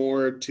using it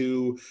more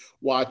to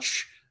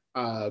watch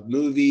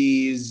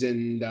movies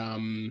and,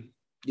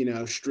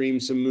 stream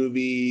some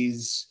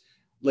movies,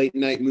 late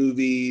night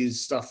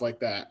movies, stuff like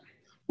that?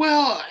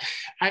 Well,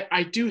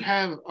 I do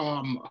have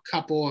a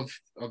couple of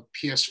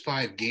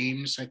PS5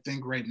 games. I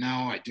think right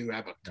now I do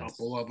have a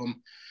couple of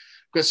them,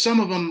 because some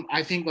of them,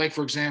 I think, like,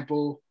 for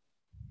example,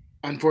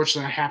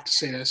 unfortunately, I have to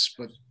say this,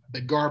 but the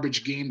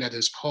garbage game that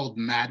is called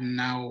Madden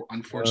now,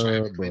 unfortunately, I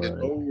haven't played it.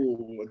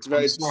 It's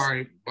very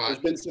sorry, but there's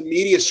been some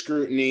media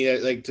scrutiny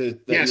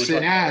yes,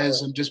 it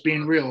has. I'm just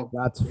being real.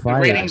 That's The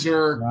fine. ratings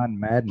are on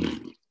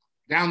Madden.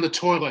 down the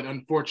toilet,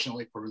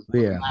 unfortunately, for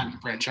the Madden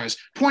franchise.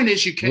 Point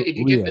is,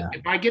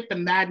 if I get the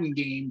Madden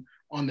game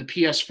on the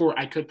PS4,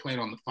 I could play it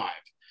on the 5,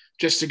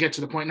 just to get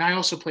to the point. And I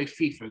also play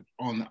FIFA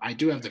I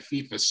do have the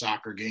FIFA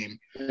soccer game.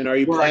 And are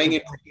you playing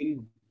it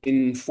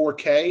in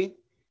 4K?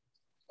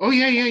 Oh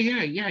yeah.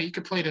 You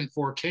can play it in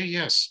 4K.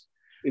 Yes.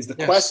 Is the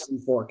Quest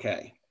in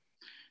 4K?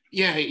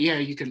 Yeah,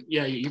 you can.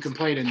 Yeah, you can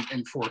play it in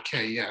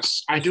 4K.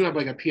 Yes, I do have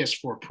like a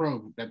PS4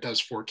 Pro that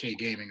does 4K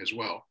gaming as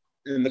well.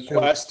 And the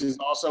Quest is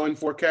also in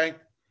 4K?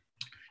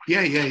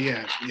 Yeah.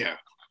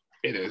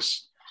 It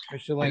is.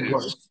 Mr. Lane,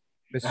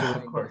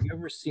 have you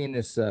ever seen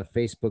this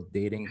Facebook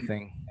dating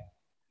thing?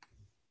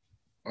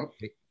 Oh.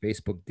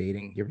 Facebook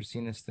dating. You ever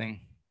seen this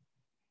thing?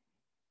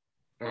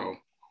 Oh,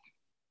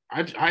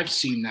 I've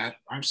seen that.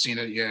 I've seen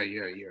it. Yeah.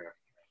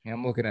 Yeah,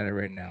 I'm looking at it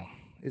right now.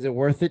 Is it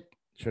worth it?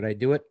 Should I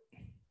do it?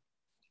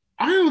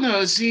 I don't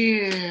know. See,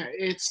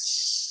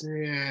 it's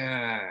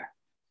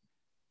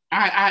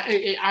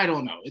I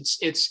don't know.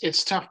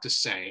 It's tough to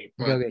say.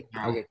 But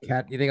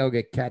You think I'll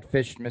get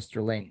catfished,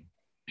 Mr. Lane?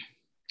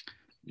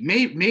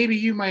 Maybe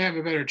you might have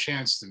a better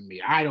chance than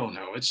me. I don't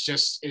know. It's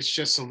just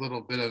a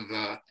little bit of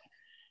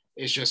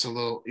it's just a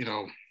little,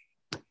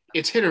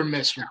 it's hit or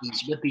miss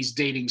with these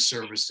dating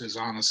services.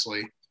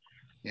 Honestly,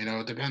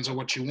 it depends on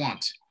what you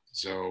want.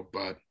 So,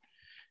 but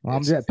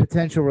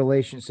potential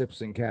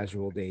relationships and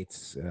casual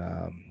dates.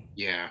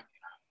 Yeah.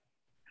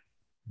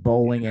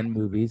 Bowling and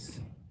movies.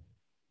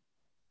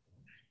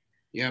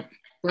 Yep.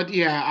 But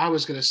yeah, I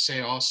was gonna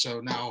say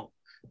also, now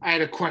I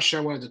had a question.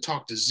 I wanted to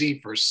talk to Z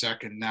for a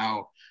second.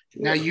 Now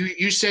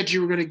you said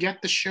you were gonna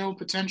get the show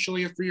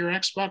potentially for your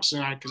Xbox,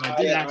 and I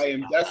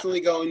am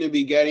definitely going to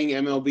be getting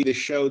MLB The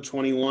Show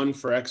 21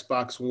 for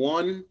Xbox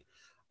One.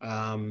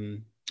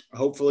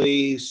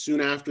 Hopefully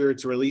soon after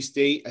its release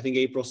date. I think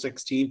April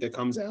 16th it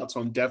comes out, so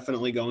I'm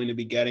definitely going to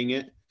be getting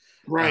it.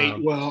 Right.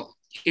 Well,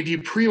 if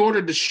you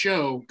pre-ordered the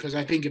show, because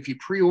I think if you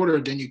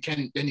pre-ordered, then you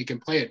can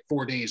play it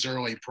 4 days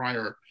early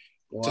prior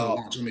to the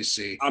launch. Let me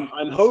see.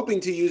 I'm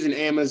hoping to use an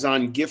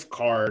Amazon gift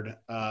card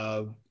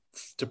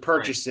to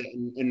purchase it,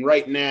 and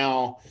right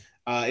now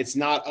it's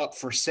not up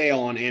for sale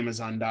on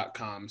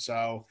Amazon.com.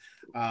 So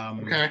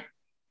okay.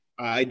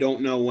 I don't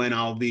know when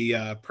I'll be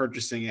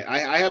purchasing it.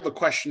 I have a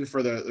question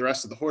for the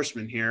rest of the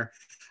Horsemen here.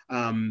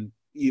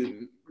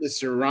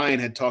 Mr.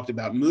 Ryan had talked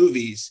about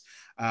movies.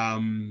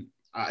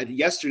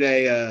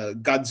 Yesterday,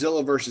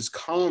 Godzilla versus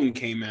Kong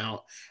came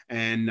out,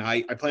 and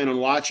I plan on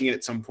watching it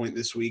at some point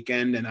this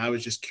weekend. And I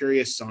was just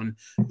curious on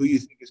who you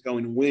think is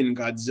going to win,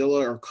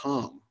 Godzilla or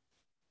Kong.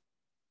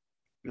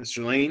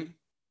 Mr. Lane?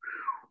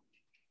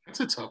 That's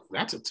a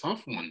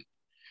tough one.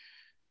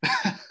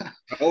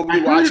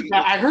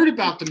 I heard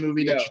about the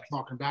movie that you're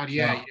talking about.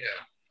 Yeah.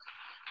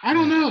 I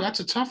don't know. That's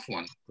a tough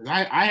one.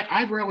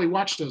 I rarely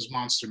watch those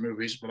monster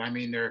movies, but I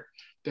mean they're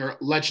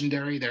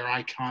legendary. They're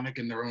iconic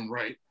in their own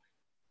right.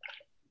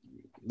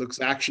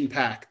 Looks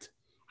action-packed.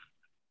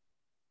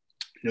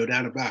 No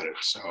doubt about it.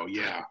 So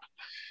yeah.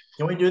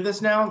 Can we do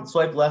this now?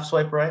 Swipe left,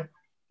 swipe right.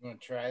 You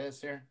want to try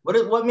this here?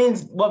 What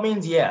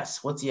means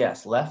yes? What's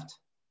yes? Left?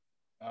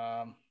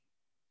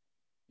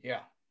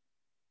 Yeah.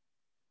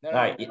 No, all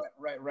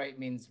right. Right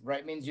means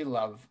you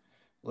love.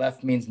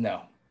 Left means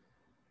no.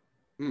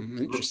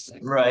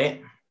 Interesting.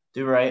 Right.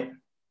 Do right.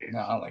 No,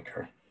 I don't like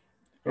her.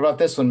 What about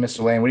this one,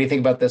 Mr. Lane? What do you think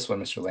about this one,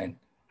 Mr. Lane?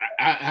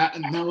 I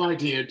no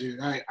idea, dude.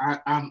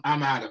 I'm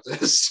out of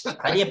this.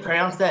 How do you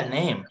pronounce that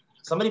name?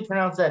 Somebody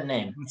pronounce that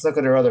name. Let's look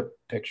at her other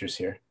pictures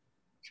here.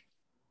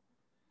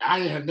 I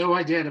have no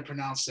idea how to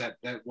pronounce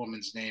that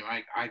woman's name.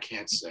 I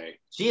can't say.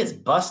 She is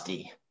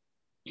busty.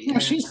 Yeah,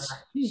 she's.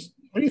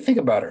 What do you think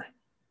about her?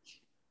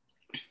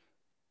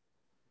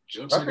 She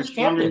looks like a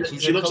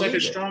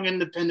strong,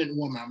 independent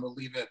woman. I'm gonna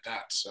leave it at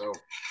that. So,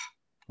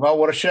 well,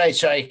 what should I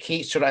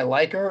should I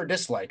like her or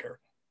dislike her?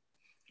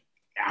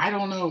 I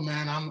don't know,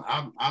 man.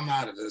 I'm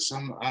out of this.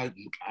 I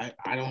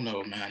don't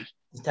know, man.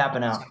 He's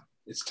tapping out.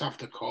 It's tough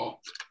to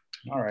call.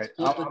 All right,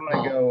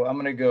 I'm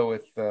gonna go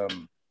with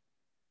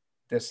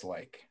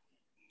dislike.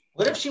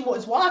 What if she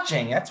was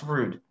watching? That's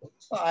rude.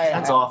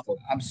 That's awful.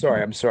 I'm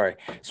sorry.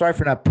 Sorry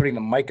for not putting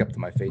the mic up to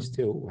my face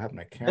too. Having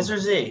my camera. Mr.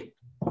 Z.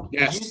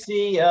 Yes. Did you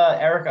see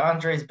Eric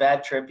Andre's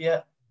Bad Trip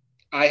yet?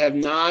 I have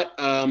not.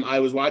 I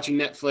was watching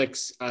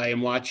Netflix. I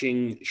am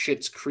watching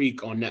Schitt's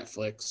Creek on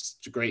Netflix.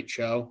 It's a great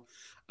show.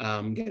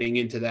 getting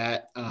into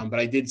that. But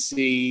I did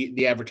see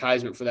the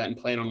advertisement for that and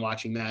plan on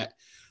watching that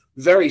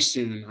very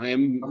soon. I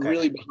am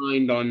really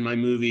behind on my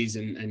movies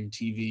and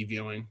TV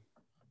viewing.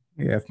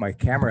 Yeah, if my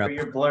camera up.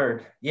 You're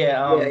blurred.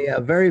 Yeah. Yeah.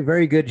 Very,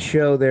 very good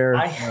show there.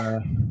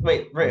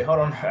 Wait, hold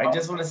on. I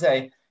just want to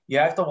say you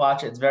have to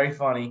watch it. It's very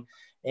funny.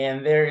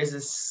 And there is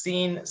a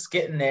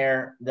skit in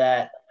there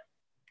that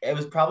it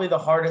was probably the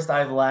hardest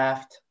I've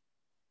laughed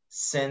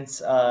since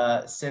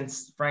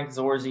Frank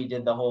Zorzi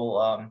did the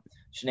whole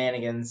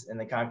shenanigans in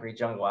the concrete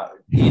jungle.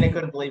 Dina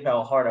couldn't believe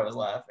how hard I was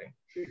laughing.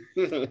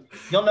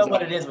 You'll know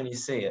what it is when you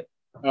see it.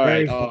 All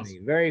right,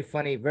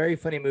 funny, very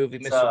funny movie.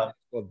 Mr.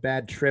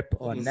 Bad Trip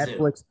on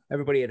Netflix.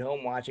 Everybody at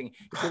home watching.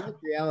 If you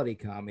like reality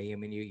comedy, I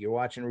mean, you're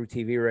watching Root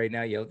TV right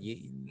now.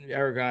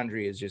 Eric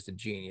Andre is just a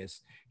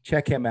genius.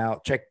 Check him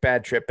out. Check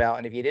Bad Trip out.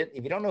 And if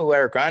you don't know who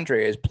Eric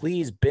Andre is,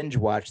 please binge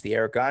watch the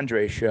Eric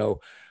Andre show.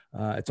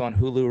 It's on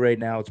Hulu right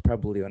now. It's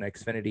probably on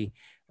Xfinity,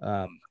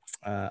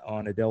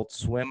 on Adult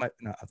Swim.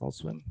 Adult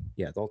Swim.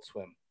 Yeah, Adult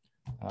Swim.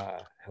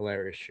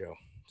 Hilarious show.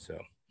 So.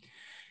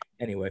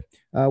 Anyway,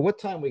 what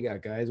time we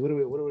got, guys? What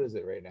is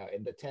it right now?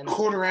 In the 10?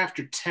 Quarter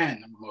after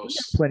 10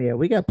 almost.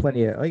 We got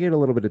plenty of. I get a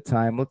little bit of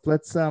time.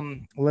 Let's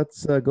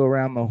go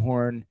around the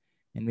horn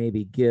and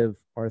maybe give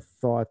our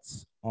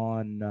thoughts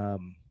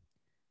on.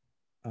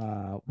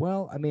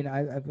 Well, I mean,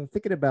 I've been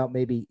thinking about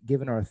maybe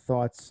giving our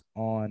thoughts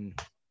on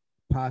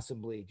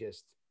possibly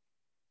just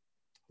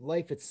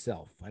life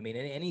itself. I mean,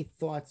 any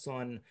thoughts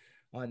on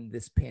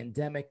this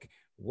pandemic?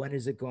 When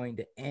is it going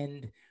to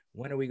end?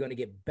 When are we going to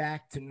get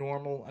back to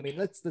normal? I mean,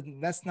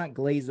 let's not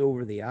glaze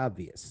over the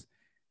obvious.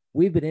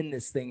 We've been in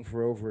this thing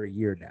for over a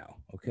year now,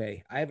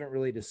 okay? I haven't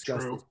really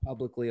discussed this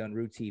publicly on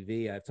Root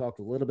TV. I've talked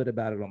a little bit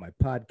about it on my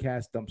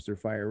podcast, Dumpster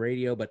Fire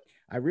Radio, but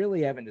I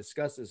really haven't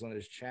discussed this on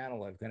this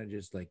channel. I've kind of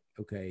just like,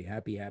 okay,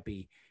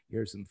 happy.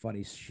 Here's some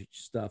funny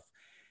stuff.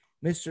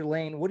 Mr.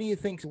 Lane, what do you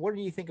think? Where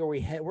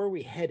are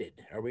we headed?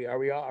 Are we?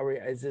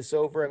 Is this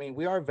over? I mean,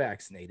 we are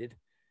vaccinated,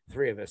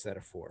 3 of us out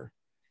of 4.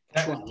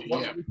 Can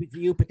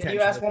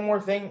you ask one more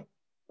thing?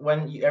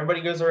 When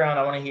everybody goes around,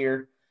 I want to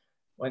hear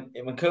when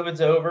COVID's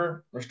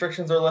over,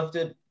 restrictions are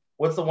lifted.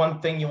 What's the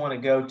one thing you want to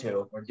go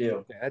to or do?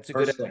 Okay, that's a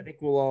good. I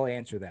think we'll all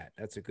answer that.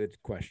 That's a good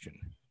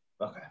question.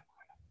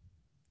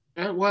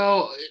 Okay.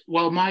 Well,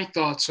 my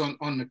thoughts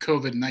on the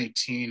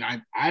COVID-19.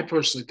 I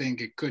personally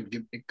think it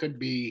could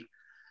be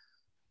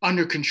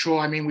under control.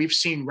 I mean, we've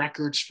seen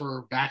records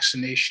for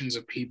vaccinations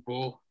of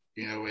people.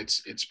 You know,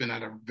 it's been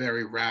at a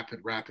very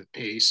rapid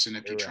pace. And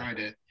if you try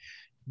to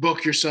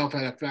book yourself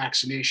at a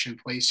vaccination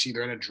place,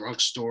 either at a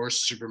drugstore,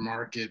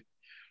 supermarket,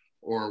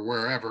 or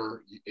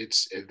wherever,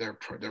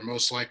 they're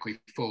most likely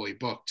fully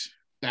booked.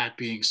 That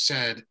being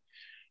said,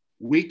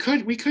 we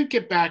could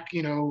get back,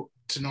 to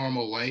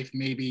normal life.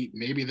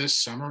 Maybe this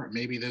summer,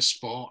 maybe this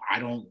fall.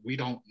 We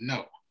don't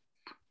know.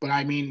 But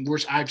I mean,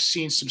 I've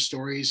seen some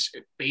stories,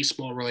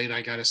 baseball related.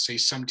 I gotta say,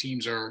 some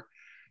teams are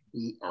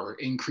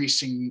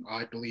increasing,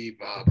 I believe,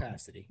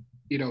 capacity.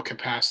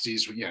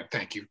 Capacities. Yeah,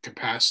 thank you.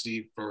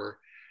 Capacity for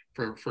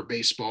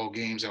baseball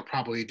games. They'll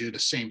probably do the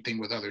same thing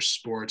with other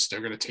sports. They're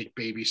going to take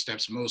baby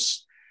steps.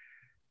 Most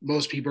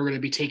people are going to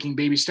be taking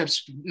baby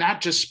steps, not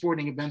just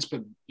sporting events,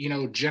 but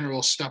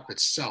general stuff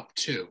itself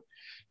too.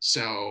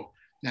 So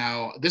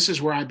now this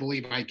is where I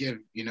believe I give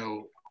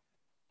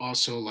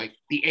also like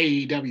the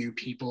AEW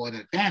people an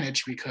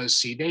advantage, because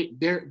see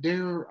their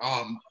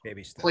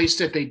place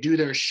that they do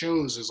their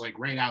shows is like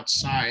right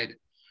outside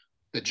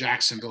the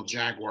Jacksonville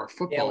Jaguar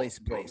football. Daly's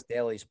place.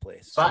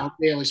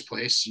 Daly's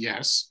place,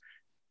 yes.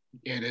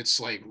 And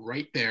it's like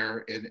right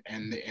there,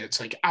 and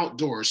it's like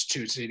outdoors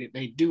too. So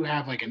they do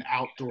have like an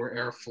outdoor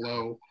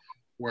airflow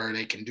where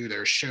they can do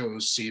their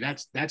shows. See,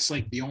 that's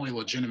like the only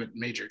legitimate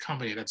major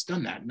company that's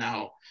done that.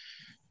 Now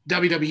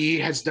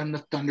WWE has done the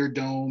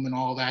Thunderdome and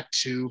all that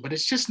too, but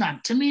it's just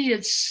not, to me,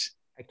 it's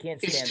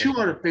too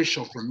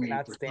artificial for me.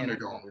 Cannot stand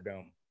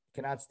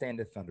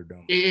the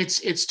Thunderdome.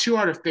 It's too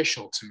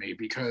artificial to me,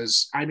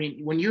 because I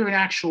mean, when you have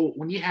actual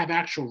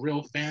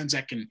real fans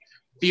that can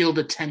feel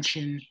the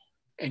tension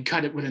and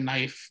cut it with a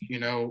knife,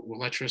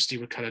 electricity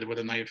would cut it with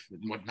a knife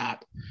and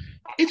whatnot.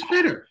 It's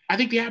better. I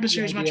think the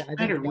atmosphere is much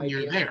better when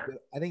you're there.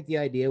 I think the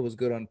idea was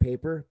good on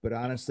paper, but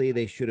honestly,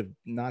 they should have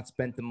not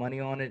spent the money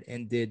on it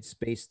and did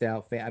spaced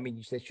out. I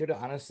mean, they should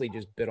have honestly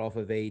just bit off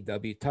of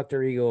AEW, tucked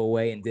their ego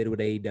away, and did what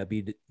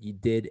AEW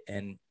did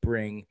and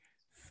bring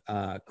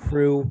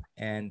crew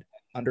and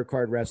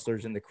undercard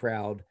wrestlers in the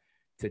crowd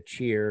to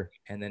cheer,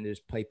 and then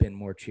just pipe in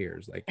more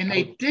cheers. And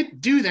they did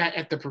do that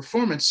at the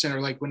Performance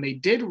Center. Like when they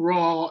did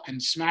Raw and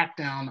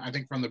SmackDown, I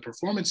think from the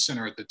Performance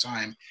Center at the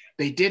time,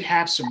 they did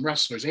have some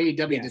wrestlers.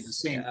 AEW did the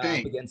same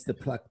thing against the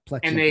plexiglass.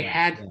 And they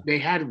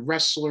had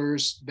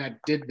wrestlers that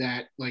did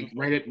that, like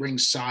right at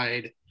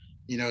ringside,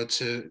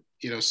 to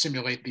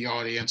simulate the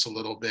audience a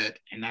little bit.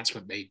 And that's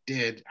what they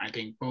did. I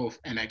think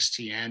both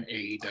NXT and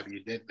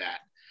AEW did that.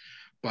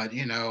 But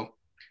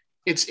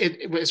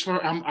as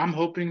far, I'm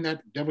hoping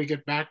that we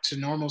get back to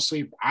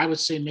normalcy. I would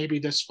say maybe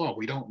this fall.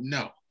 We don't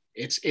know.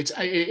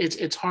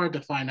 It's hard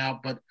to find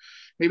out, but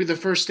maybe the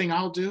first thing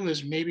I'll do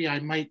is maybe I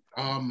might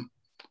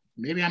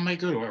maybe I might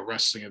go to a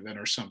wrestling event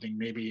or something.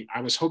 Maybe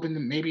I was hoping that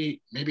maybe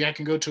I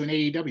can go to an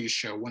AEW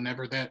show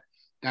whenever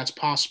that's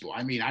possible.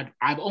 I mean,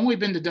 I've only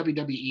been to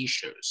WWE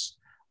shows.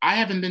 I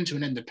haven't been to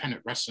an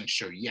independent wrestling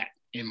show yet.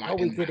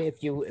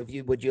 If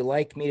you would you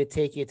like me to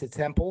take you to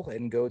Temple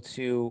and go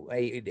to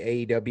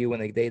AEW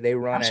when they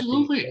run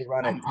absolutely.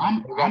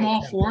 I'm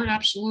all for it.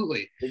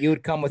 Absolutely. So you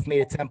would come with me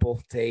to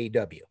Temple to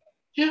AEW.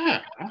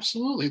 Yeah,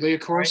 absolutely. The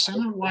Accor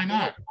Center, why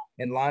not?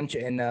 And I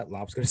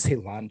was going to say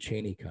Lon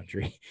Chaney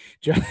country.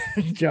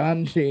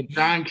 John Chaney.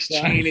 John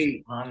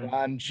Chaney.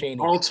 John Chaney.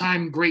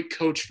 All-time great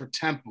coach for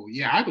Temple.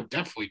 Yeah, I would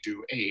definitely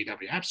do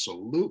AEW.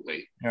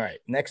 Absolutely. All right.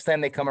 Next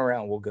time they come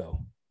around, we'll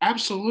go.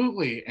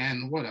 Absolutely.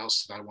 And what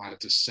else did I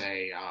wanted to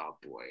say? Oh,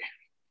 boy.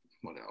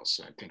 What else?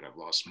 I think I've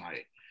lost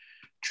my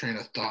train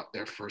of thought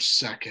there for a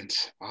second.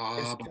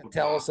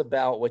 Tell us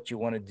about what you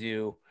want to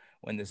do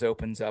when this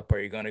opens up. Are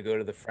you going to go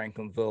to the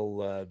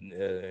Franklinville?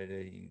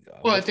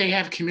 Well, if they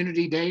have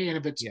Community Day, and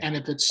if it's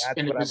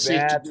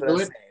safe to do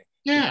it,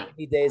 yeah,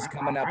 Community Day is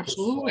coming up.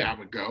 Absolutely, I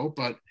would go.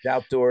 But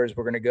outdoors,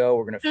 we're going to go.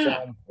 We're going to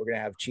film. We're going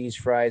to have cheese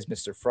fries,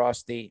 Mr.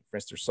 Frosty,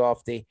 Mr.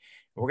 Softy.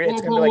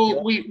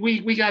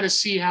 We got to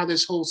see how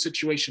this whole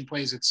situation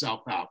plays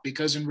itself out,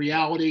 because in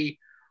reality,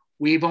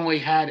 we've only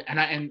had,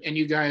 and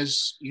you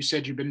guys, you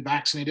said you've been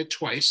vaccinated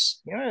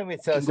twice.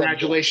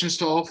 Congratulations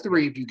to all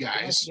three of you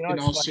guys. In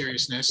all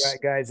seriousness,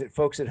 guys,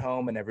 folks at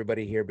home, and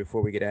everybody here.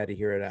 Before we get out of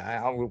here,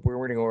 we're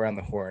going to go around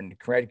the horn.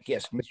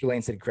 Yes, Mr.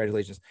 Lane said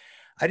congratulations.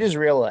 I just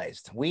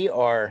realized we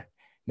are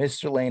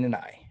Mr. Lane and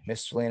I,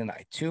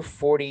 two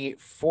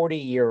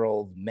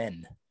 40-year-old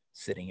men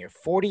sitting here,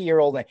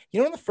 40-year-old. You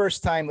know when the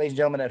first time, ladies and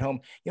gentlemen at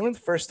home, you know when the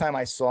first time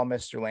I saw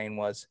Mr. Lane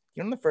was?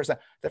 You know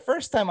the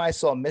first time I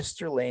saw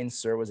Mr. Lane,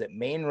 sir, was at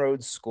Main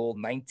Road School,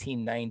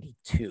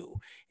 1992.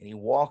 And he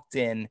walked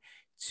in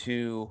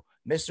to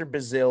Mr.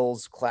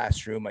 Bazil's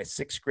classroom, my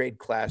 6th grade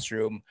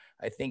classroom.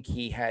 I think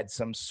he had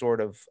some sort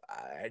of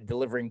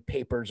delivering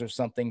papers or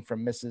something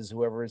from Mrs.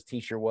 whoever his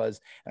teacher was.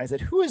 And I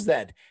said, who is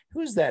that?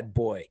 Who's that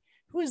boy?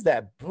 Who is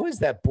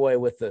that boy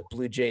with the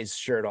Blue Jays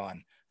shirt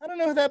on? I don't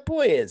know who that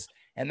boy is.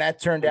 And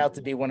that turned out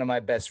to be one of my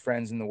best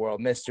friends in the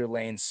world, Mr.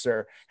 Lane,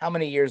 sir. How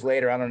many years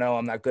later? I don't know.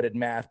 I'm not good at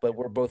math, but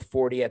we're both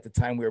 40 at the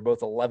time. We were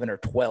both 11 or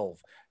 12.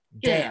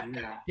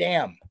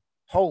 Damn.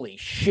 Holy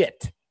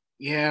shit.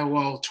 Yeah,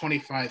 well,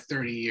 25,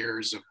 30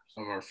 years of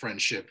our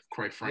friendship,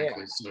 quite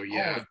frankly. Yeah. So,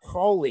 yeah.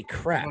 Holy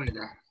crap. Oh,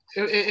 yeah.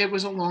 It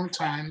was a long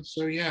time.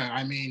 So, yeah,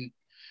 I mean,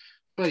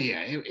 but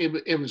yeah,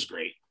 it was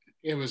great.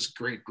 It was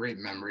great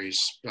memories.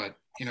 But,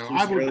 you know,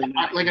 I would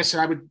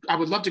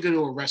love to go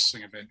to a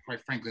wrestling event,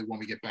 quite frankly, when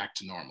we get back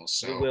to normal.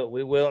 So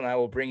we will, and I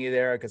will bring you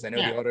there, because I know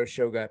the auto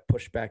show got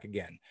pushed back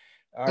again.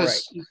 All right.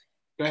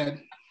 Go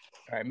ahead.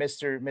 All right,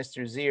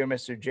 Mr. Z or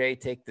Mr. J,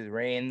 take the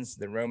reins,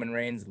 the Roman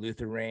reigns,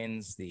 Luther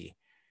reigns, the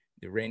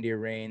reindeer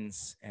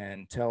reigns,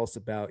 and tell us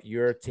about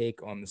your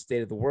take on the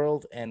state of the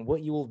world and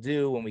what you will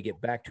do when we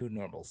get back to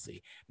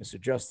normalcy. Mr.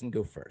 Justin,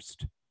 go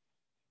first.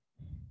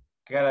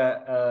 I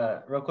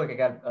got real quick. I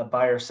got a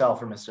buy or sell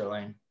for Mr.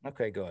 Lane.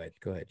 Okay, go ahead.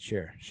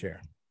 Share.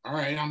 All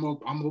right, I'm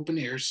open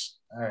ears.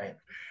 All right.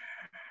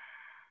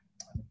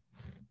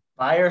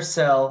 Buy or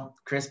sell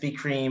Krispy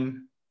Kreme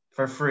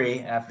for free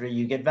after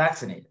you get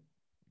vaccinated.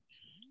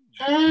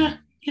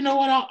 You know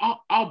what?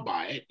 I'll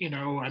buy it. You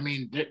know, I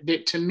mean,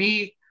 to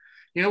me,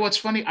 you know what's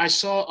funny? I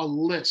saw a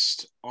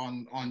list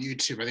on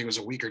YouTube. I think it was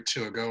a week or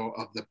two ago,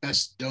 of the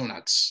best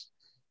donuts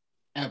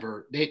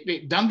ever.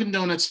 Dunkin'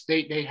 Donuts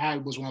they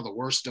had was one of the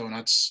worst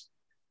donuts.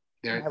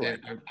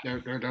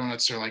 Their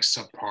donuts are like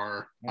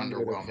subpar,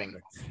 underwhelming.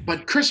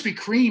 But Krispy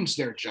Kreme's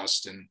there,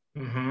 Justin.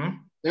 Mm-hmm.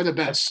 They're the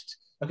best.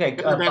 Okay,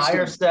 buy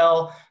or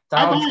sell.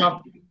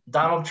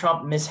 Donald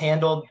Trump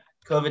mishandled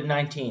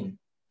COVID-19.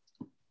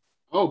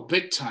 Oh,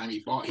 big time!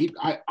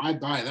 I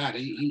buy that.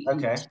 He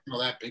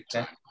that big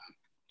time.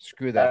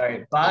 Screw that. All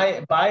right,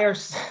 buy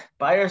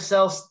or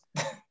sell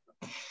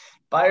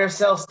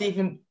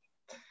Stephen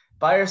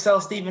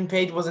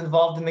Page was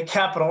involved in the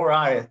Capitol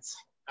riots.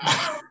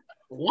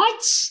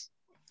 What?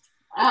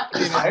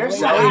 Buy or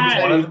sell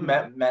one of the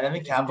men in the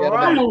Capitol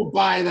riots. I don't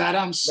buy that.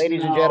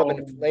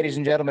 Ladies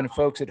and gentlemen,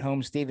 folks at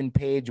home, Stephen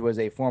Page was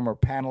a former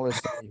panelist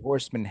at the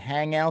Horsemen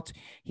Hangout.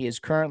 He is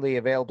currently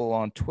available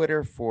on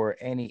Twitter for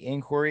any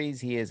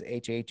inquiries. He is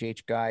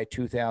HHH Guy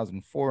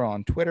 2004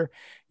 on Twitter.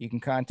 You can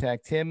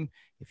contact him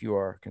if you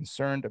are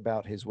concerned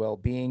about his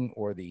well-being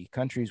or the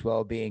country's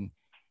well-being.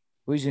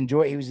 He was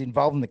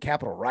involved in the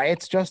Capitol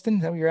riots, Justin?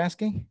 Is that what you're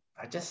asking?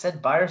 I just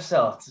said buy or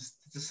sell. Just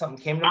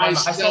something came to my mind.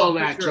 I saw a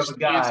picture of a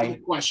guy.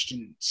 I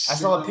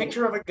saw a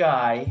picture of a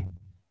guy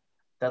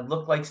that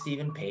looked like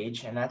Stephen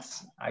Page, and I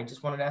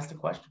just wanted to ask the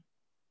question.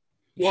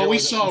 Well, we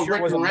saw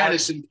Rick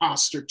Moranis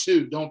imposter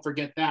too. Don't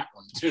forget that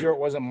one too. Sure, it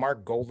wasn't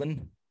Mark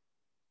Golden.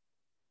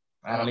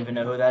 I don't even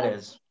know who that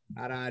is.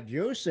 And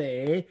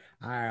Juicy,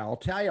 I'll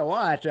tell you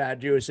what,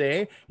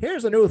 Juicy,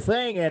 here's a new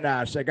thing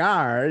in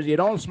cigars. You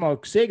don't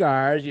smoke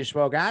cigars, you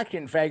smoke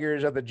action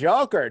figures of the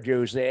Joker,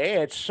 Juicy.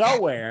 It's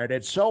so weird.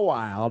 It's so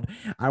wild.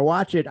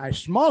 I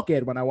smoke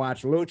it when I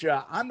watch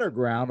Lucha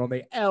Underground on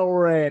the El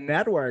Rey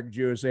Network,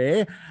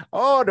 Juicy.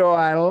 Oh, do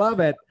I love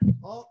it.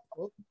 Oh.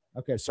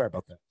 Okay, sorry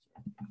about that.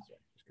 Sorry,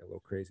 just got a little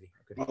crazy.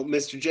 Okay. Well,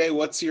 Mr. J,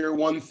 what's your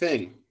one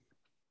thing?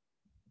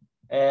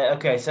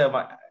 Okay, so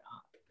my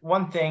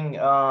one thing,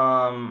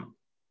 well,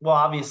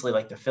 obviously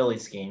like the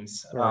Phillies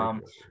games,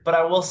 but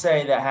I will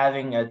say that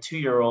having a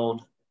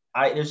 2-year-old,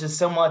 there's just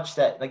so much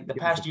that like the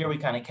past year we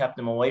kind of kept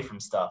him away from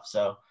stuff.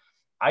 So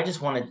I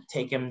just want to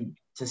take him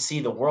to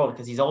see the world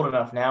because he's old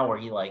enough now where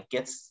he like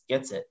gets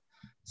it.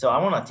 So I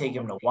want to take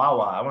him to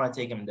Wawa. I want to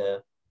take him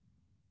to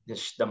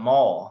the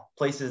mall,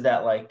 places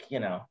that like,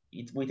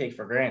 we take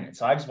for granted.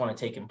 So I just want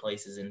to take him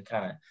places and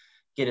kind of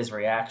get his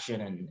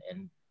reaction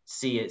and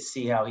see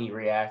how he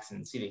reacts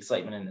and see the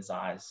excitement in his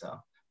eyes. So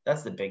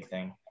that's the big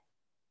thing.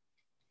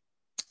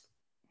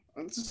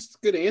 That's just a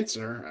good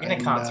answer. In a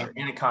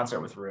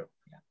concert with Rue.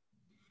 Yeah.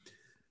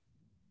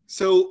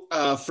 So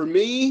for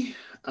me,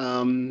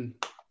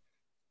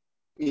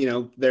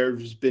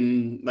 there's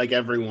been, like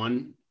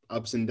everyone,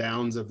 ups and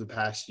downs of the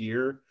past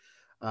year.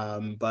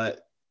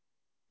 But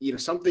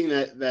something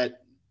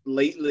that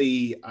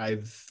lately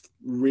I've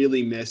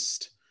really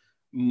missed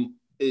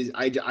is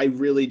I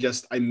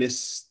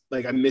miss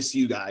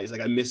you guys.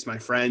 Like I miss my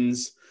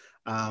friends.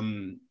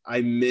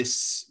 I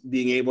miss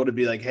being able to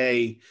be like,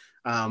 hey,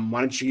 why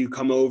don't you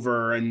come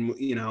over and,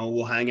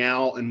 we'll hang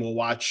out and we'll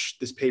watch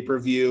this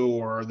pay-per-view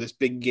or this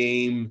big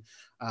game.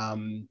 I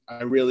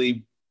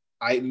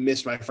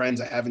miss my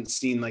friends. I haven't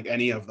seen like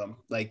any of them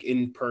like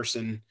in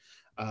person.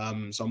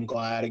 So I'm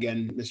glad,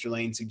 again, Mr.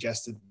 Lane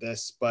suggested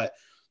this, but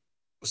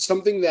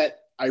something that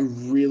I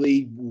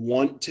really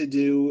want to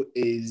do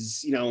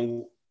is,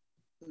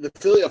 a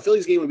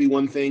Phillies game would be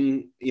one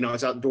thing,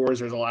 it's outdoors.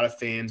 There's a lot of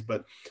fans,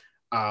 but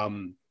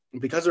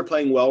because they're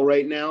playing well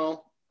right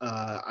now,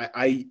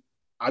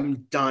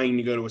 I'm dying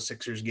to go to a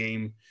Sixers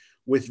game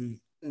with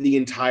the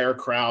entire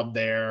crowd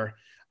there.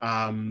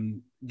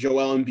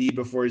 Joel Embiid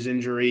before his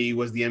injury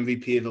was the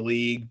MVP of the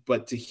league,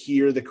 but to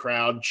hear the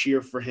crowd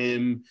cheer for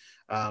him,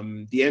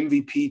 the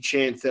MVP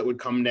chants that would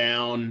come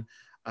down,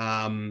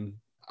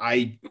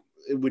 it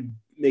would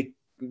make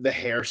the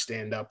hair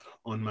stand up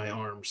on my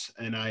arms.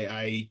 And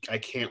I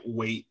can't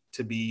wait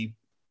to be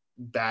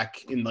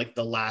back in like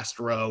the last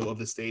row of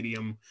the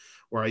stadium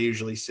where I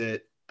usually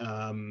sit,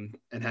 and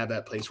have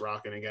that place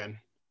rocking again.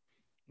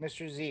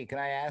 Mr. Z, can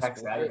I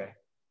ask,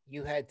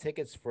 you had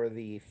tickets for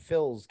the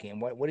Phils game.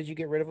 What did you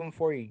get rid of them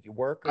for? You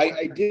work?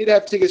 I did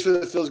have tickets for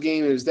the Phils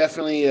game. It was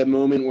definitely a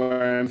moment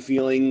where I'm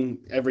feeling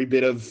every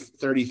bit of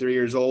 33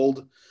 years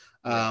old.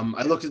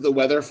 I looked at the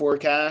weather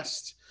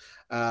forecast.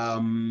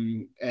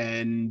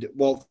 And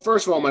well,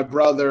 first of all, my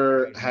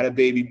brother had a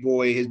baby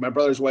boy. My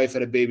brother's wife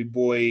had a baby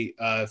boy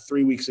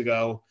 3 weeks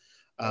ago.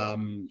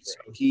 So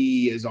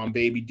he is on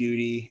baby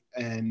duty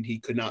and he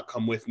could not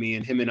come with me.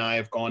 And him and I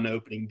have gone to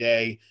opening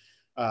day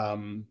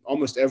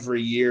almost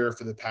every year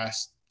for the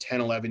past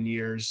 10, 11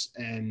 years.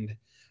 And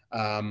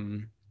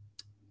then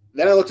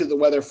I looked at the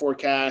weather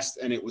forecast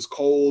and it was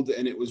cold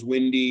and it was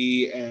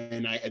windy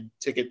and I had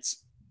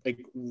tickets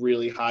like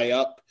really high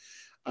up.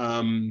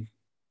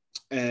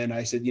 And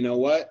I said, you know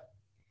what?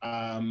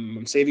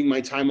 I'm saving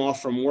my time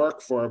off from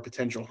work for a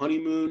potential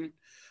honeymoon.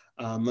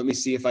 Let me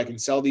see if I can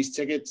sell these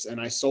tickets.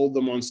 And I sold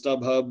them on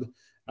StubHub.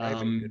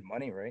 Good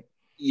money, right?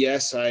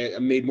 Yes, I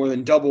made more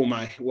than double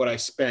what I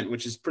spent,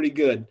 which is pretty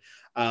good.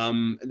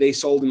 They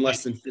sold in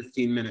less than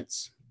 15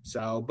 minutes.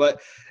 So,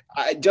 but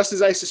just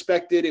as I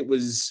suspected, it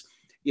was,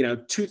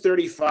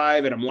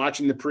 2:35 and I'm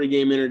watching the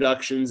pregame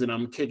introductions and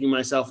I'm kicking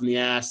myself in the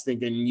ass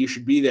thinking you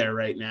should be there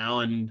right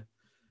now. And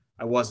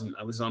I wasn't.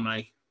 I was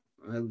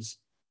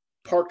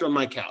parked on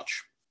my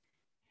couch.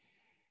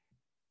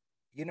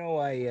 To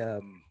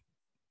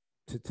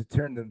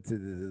turn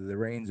the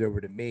reins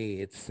over to me,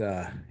 it's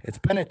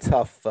been a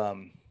tough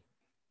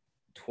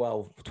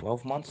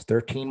 12 months,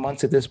 13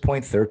 months at this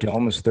point,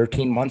 almost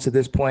 13 months at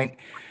this point.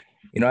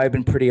 I've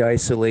been pretty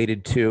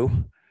isolated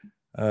too,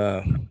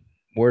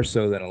 more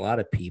so than a lot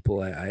of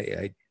people.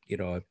 I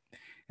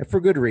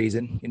for good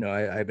reason.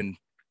 I've been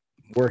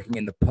working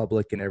in the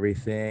public and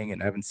everything,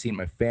 and I haven't seen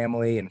my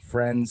family and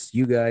friends,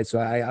 you guys. So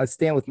I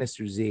stand with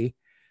Mr. Z.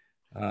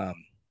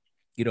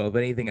 If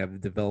anything,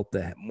 I've developed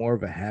more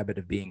of a habit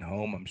of being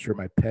home. I'm sure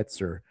my pets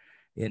are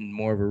in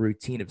more of a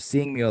routine of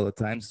seeing me all the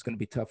time. So it's going to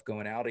be tough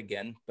going out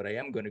again, but I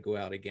am going to go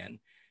out again.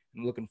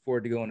 I'm looking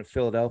forward to going to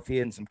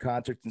Philadelphia and some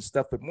concerts and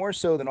stuff, but more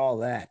so than all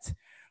that,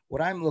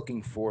 what I'm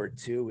looking forward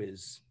to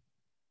is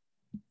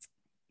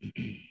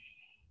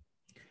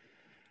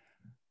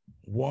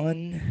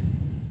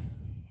one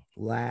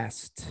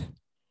last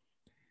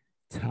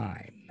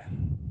time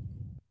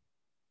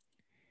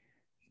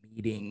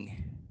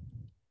meeting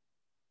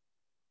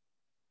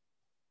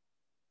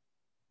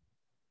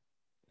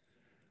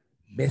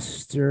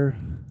Mr.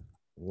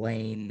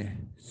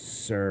 Lane,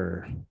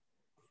 sir,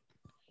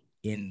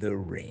 in the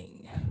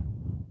ring.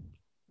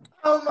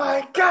 Oh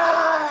my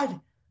God!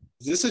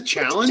 Is this a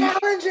challenge?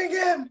 Challenging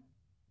him.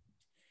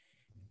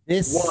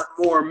 This One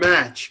more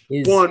match.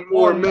 is One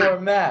more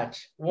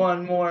match.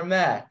 One more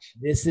match.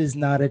 This is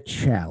not a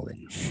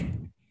challenge.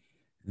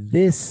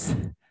 This,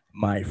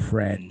 my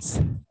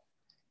friends,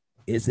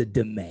 is a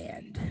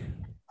demand.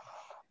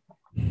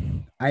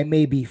 I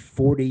may be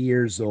 40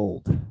 years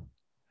old.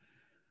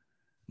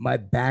 My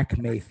back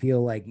may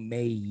feel like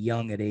Mae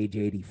Young at age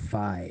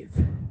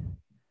 85.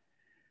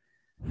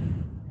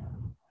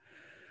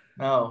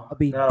 No, I'll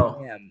be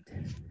damned.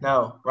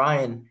 No,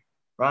 Ryan.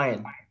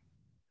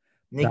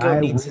 Nico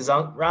needs his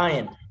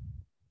uncle.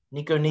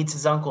 Nico needs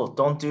his uncle.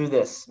 Don't do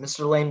this.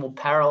 Mr. Lane will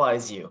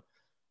paralyze you.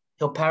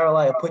 He'll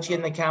put you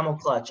in the camel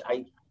clutch.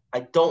 I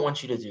don't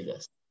want you to do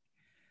this.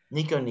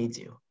 Nico needs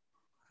you.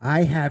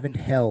 I haven't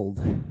held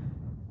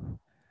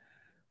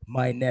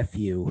my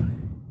nephew,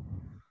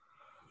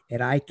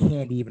 and I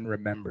can't even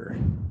remember.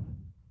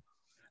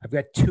 I've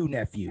got 2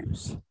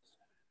 nephews.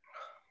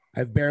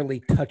 I've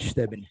barely touched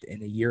them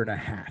in a year and a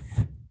half.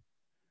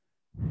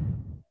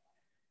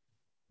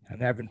 I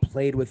haven't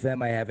played with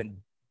them. I haven't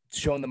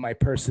shown them my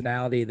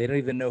personality. They don't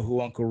even know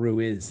who Uncle Roo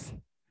is.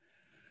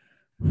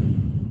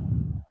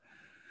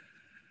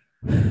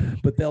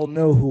 But they'll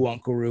know who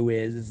Uncle Roo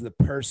is the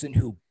person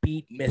who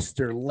beat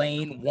Mr.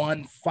 Lane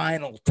one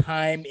final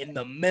time in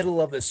the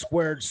middle of a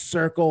squared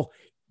circle.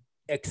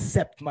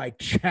 Accept my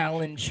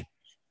challenge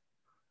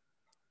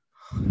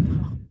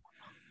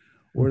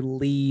or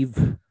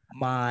leave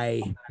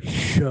my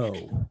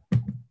show.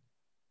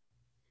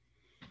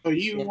 Oh,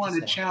 you want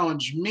to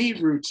challenge me,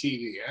 Root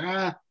TV,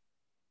 huh?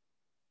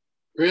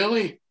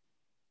 Really?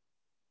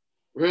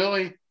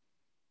 That's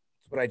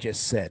what I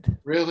just said.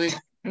 Really?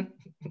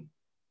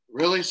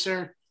 Really,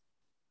 sir?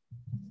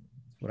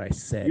 That's what I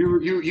said.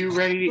 You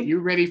ready? You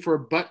ready for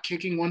butt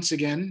kicking once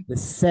again? The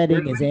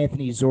setting is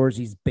Anthony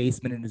Zorzi's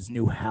basement in his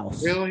new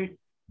house. Really?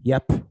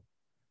 Yep.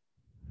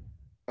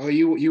 Oh,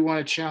 you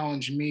want to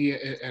challenge me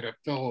at a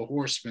fellow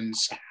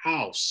horseman's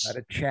house? Not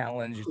a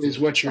challenge. Is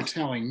what you're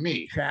telling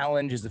me. A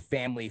challenge is a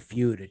family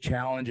feud. A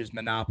challenge is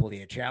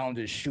Monopoly. A challenge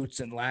is Chutes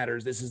and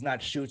Ladders. This is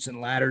not Chutes and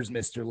Ladders,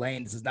 Mr.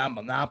 Lane. This is not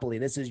Monopoly.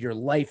 This is your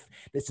life.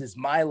 This is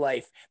my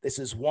life. This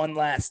is one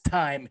last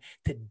time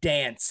to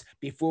dance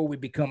before we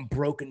become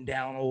broken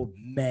down old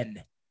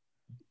men.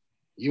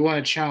 You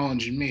want to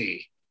challenge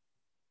me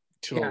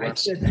to a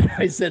wrestling?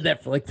 I said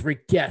that for like 3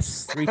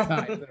 guests, 3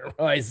 times in a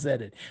row. I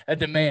said it. A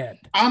demand.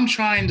 I'm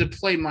trying to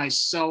play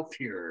myself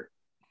here.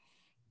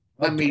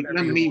 Let me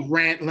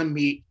rant. Let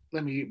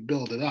me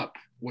build it up.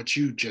 What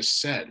you just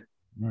said.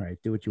 All right,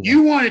 do what you want.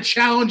 You want to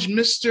challenge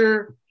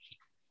Mr.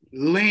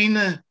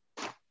 Lane,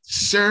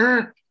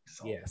 sir?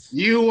 Yes.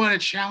 You want to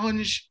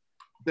challenge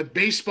the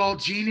baseball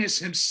genius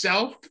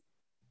himself?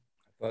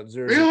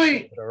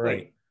 Really? All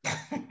right.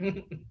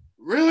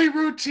 Really,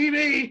 Root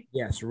TV?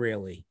 Yes,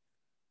 really.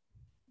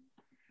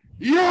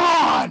 You're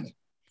on.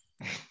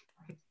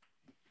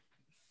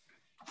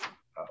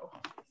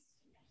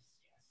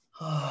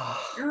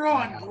 You're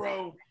on,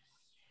 bro.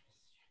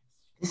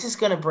 This is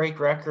going to break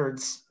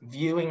records,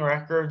 viewing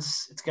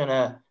records. It's going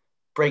to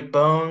break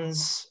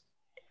bones.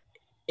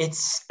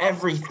 It's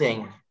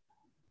everything.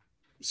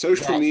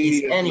 Social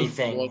media.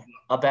 Anything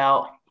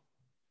about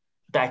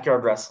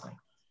backyard wrestling.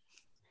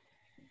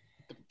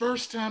 The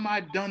first time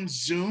I've done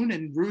Zune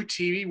and Root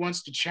TV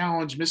wants to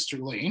challenge Mr.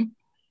 Lane.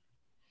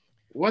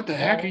 What the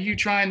heck are you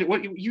trying to?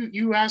 What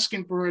you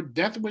asking for a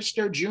death wish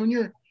there,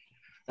 Junior?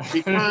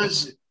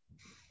 Because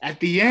at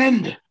the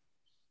end,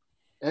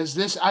 as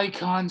this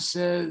icon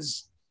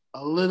says,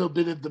 a little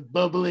bit of the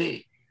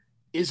bubbly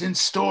is in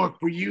store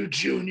for you,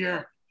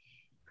 Junior.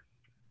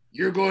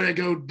 You're going to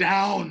go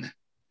down.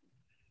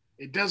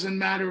 It doesn't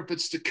matter if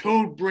it's the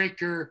Code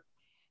Breaker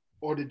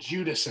or the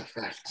Judas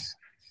effect.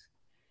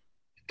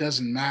 It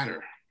doesn't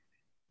matter.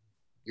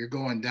 You're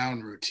going down,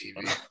 Root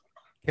TV.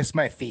 Kiss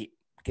my feet.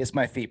 Kiss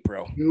my feet,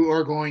 bro. You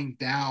are going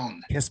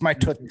down. Kiss my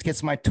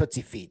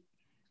tootsie feet.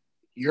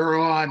 You're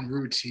on,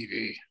 Root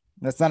TV.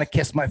 That's not a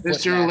kiss my foot.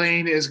 Mr.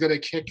 Lane is going to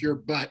kick your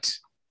butt.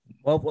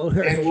 Well,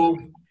 and we'll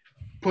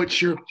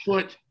put your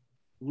foot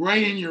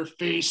right in your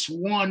face.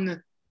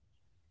 1,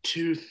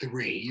 2,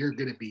 3. You're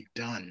going to be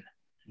done.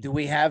 Do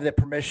we have the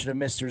permission of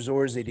Mr.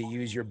 Zorzi to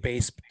use your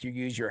base, to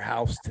use your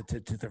house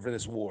for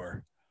this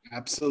war?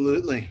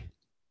 Absolutely.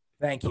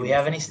 Thank you. Do we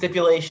have any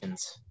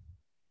stipulations?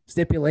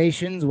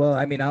 Stipulations? Well,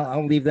 I mean,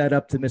 I'll leave that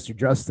up to Mr.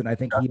 Justin. I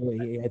think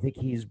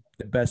he's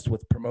the best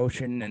with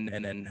promotion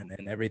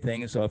and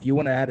everything. So if you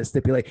want to add a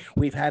stipulation,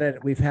 we've had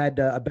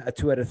a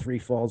 2 out of 3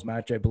 falls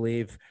match, I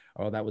believe.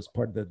 Oh, that was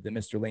part of the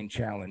Mr. Lane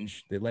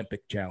challenge, the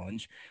Olympic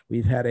challenge.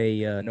 We've had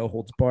a no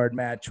holds barred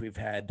match. We've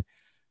had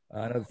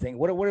another thing.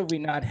 What have we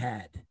not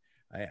had?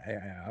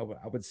 I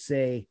would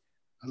say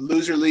a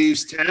loser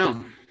leaves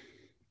town.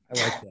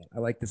 I like that. I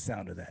like the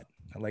sound of that.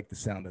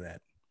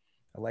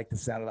 I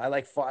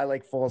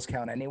like Falls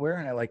Count Anywhere,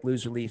 and I like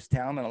Loser Leaves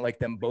Town, and I like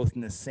them both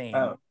in the same.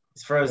 Oh,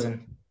 he's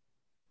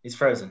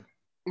frozen.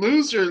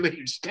 Loser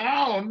Leaves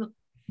Town?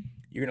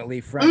 You're going to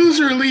leave Frank.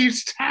 Loser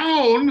Leaves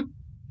Town?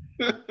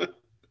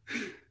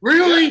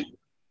 Really?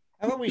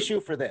 How about we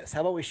shoot for this?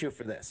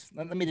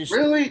 Let me just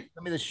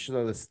let me just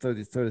throw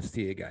this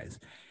to you guys.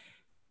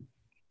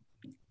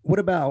 What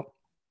about?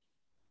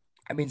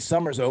 I mean,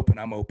 summer's open.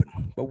 I'm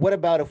open. But what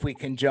about if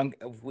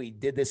we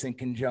did this in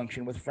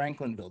conjunction with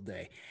Franklinville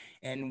Day,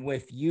 and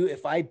with you,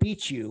 if I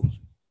beat you,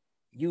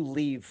 you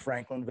leave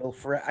Franklinville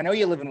forever. I know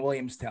you live in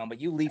Williamstown, but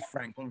you leave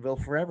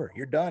Franklinville forever.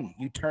 You're done.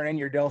 You turn in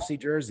your Delsey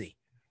jersey.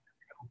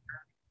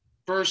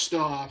 First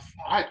off,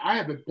 I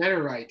have a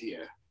better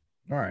idea.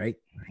 All right.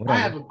 I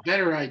have a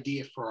better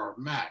idea for our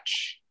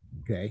match.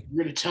 Okay.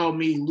 You're going to tell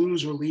me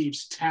loser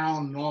leaves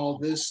town and all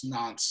this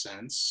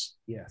nonsense.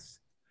 Yes.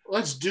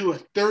 Let's do a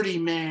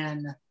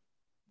 30-man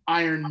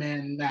Iron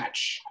Man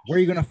match. Where are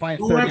you going to find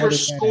whoever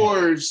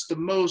scores the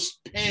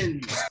most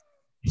pins,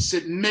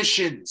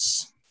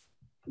 submissions,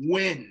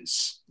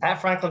 wins.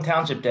 At Franklin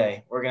Township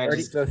Day, we're going to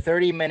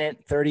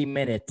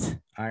 30-minute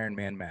Iron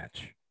Man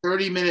match.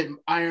 30-minute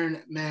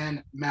Iron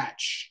Man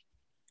match.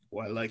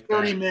 Well, I like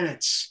 30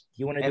 minutes.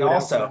 You want to do and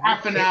also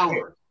half an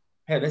hour.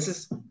 Hey, this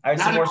is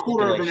not a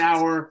quarter of an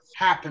hour,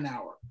 half an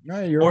hour.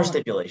 No, you're more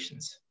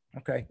stipulations.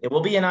 Okay. It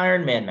will be an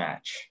Iron Man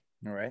match.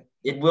 All right.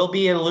 It will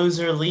be a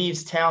loser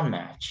leaves town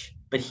match.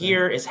 But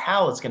here is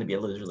how it's going to be a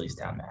loser leaves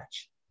town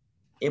match.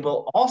 It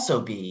will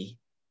also be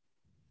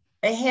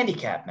a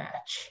handicap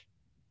match.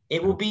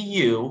 It will be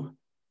you,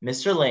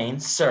 Mr. Lane,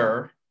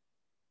 sir,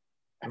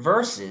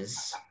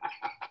 versus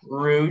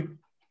Rue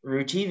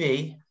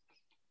TV,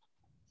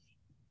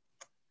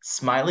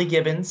 Smiley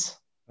Gibbons.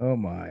 Oh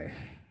my.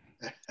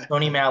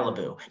 Tony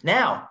Malibu.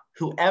 Now,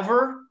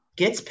 whoever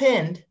gets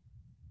pinned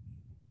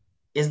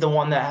is the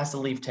one that has to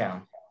leave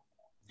town.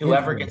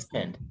 Whoever gets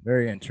pinned.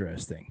 Very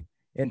interesting.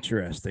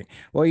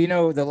 Well, you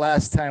know, the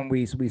last time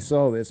we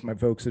saw this, my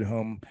folks at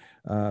home,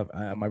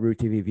 my Root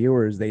TV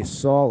viewers, they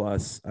saw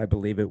us, I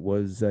believe it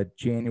was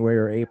January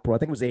or April. I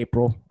think it was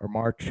April or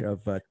March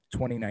of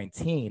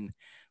 2019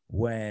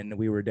 when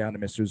we were down to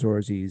Mr.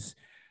 Zorzi's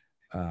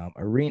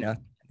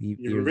arena. The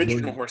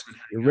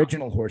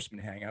original Horseman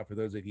Hangout, for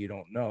those of you who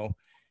don't know.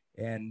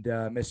 And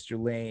Mr.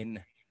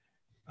 Lane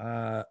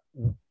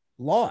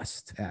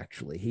lost,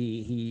 actually.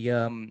 He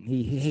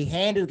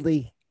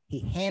handedly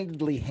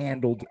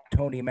handled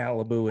Tony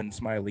Malibu and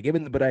Smiley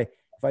Gibbons, but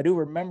if I do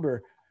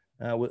remember,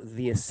 with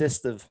the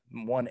assist of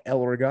one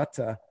El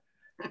Regatta,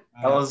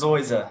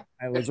 Elazoiza.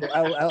 With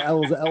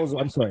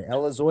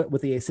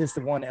the assist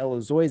of one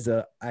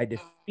Elazoiza, I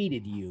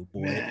defeated you,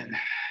 boy. Man.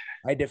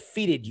 I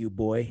defeated you,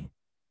 boy.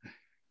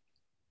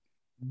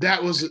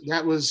 That was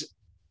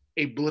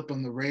a blip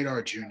on the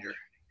radar, Junior.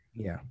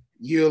 Yeah.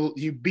 You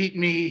beat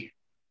me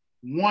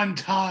one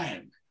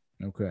time.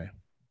 Okay.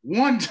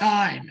 One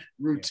time,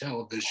 Root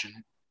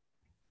Television.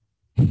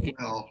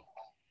 Well,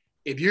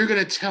 if you're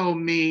going to tell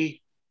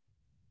me,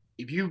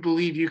 if you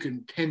believe you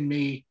can pin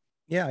me,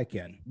 yeah, I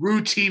can.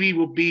 Root TV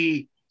will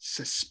be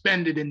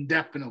suspended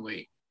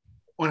indefinitely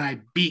when I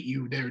beat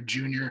you there,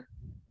 Junior.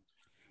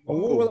 And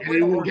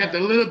it will get a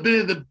little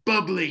bit of the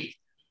bubbly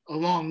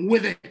along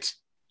with it.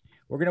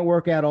 We're going to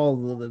work out all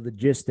the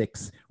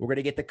logistics. We're going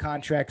to get the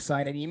contract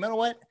signed. And you know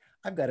what?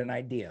 I've got an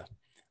idea.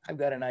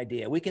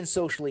 We can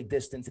socially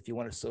distance if you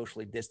want to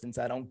socially distance.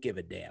 I don't give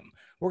a damn.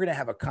 We're going to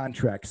have a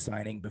contract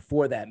signing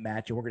before that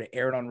match, and we're going to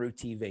air it on Root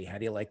TV. How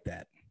do you like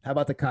that? How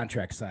about the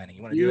contract signing?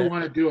 You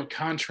want to do a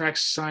contract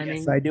signing?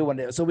 Yes, I do want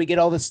to. So we get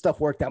all this stuff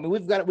worked out. I mean,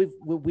 we've got it.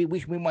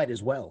 We might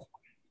as well.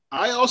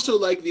 I also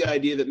like the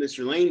idea that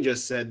Mr. Lane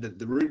just said that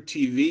the Root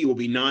TV will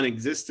be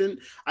non-existent.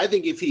 I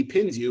think if he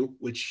pins you,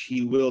 which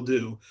he will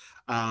do,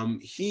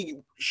 he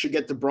should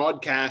get to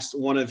broadcast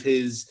one of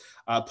his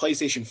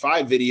PlayStation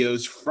 5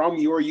 videos from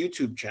your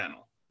YouTube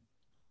channel.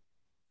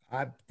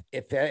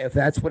 If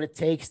that's what it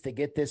takes to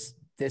get this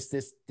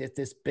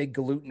big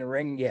galoot in the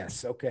ring,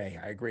 yes. Okay,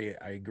 I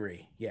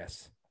agree.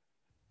 Yes.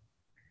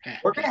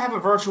 We're going to have a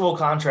virtual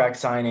contract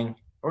signing.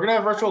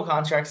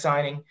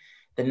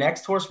 The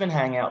next Horseman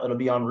Hangout, it'll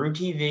be on Root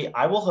TV.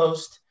 I will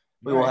host.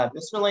 We will have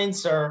Mr. Lane,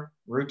 sir,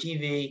 Root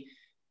TV,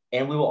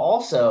 and we will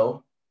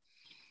also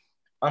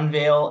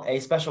unveil a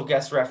special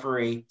guest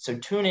referee. So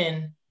tune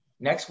in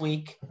next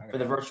week for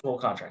the virtual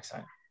contract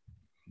signing.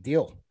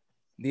 Deal.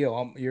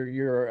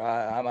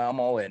 I'm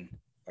all in.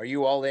 Are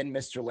you all in,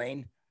 Mr.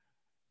 Lane?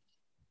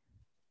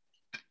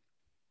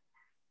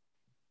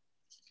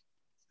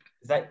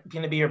 Is that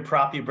going to be your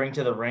prop you bring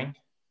to the ring?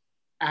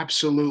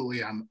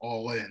 Absolutely, I'm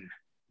all in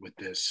with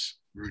this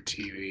Root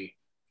TV.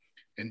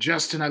 And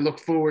Justin, I look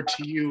forward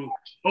to you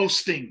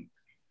hosting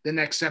the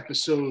next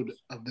episode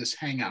of this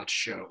Hangout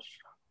show.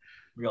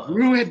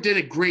 Rue did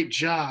a great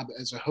job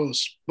as a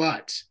host,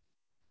 but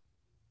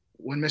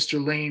when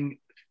Mr. Lane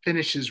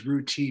finishes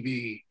Root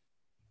TV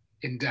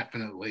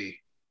indefinitely,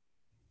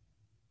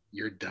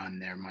 you're done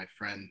there, my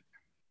friend.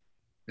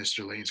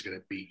 Mr. Lane's going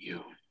to beat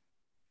you.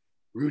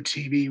 Root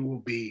TV will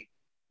be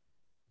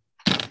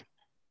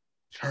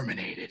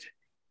terminated.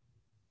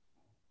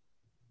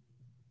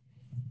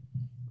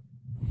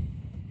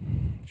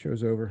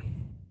 Show's over.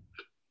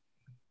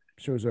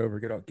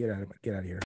 Get out of here.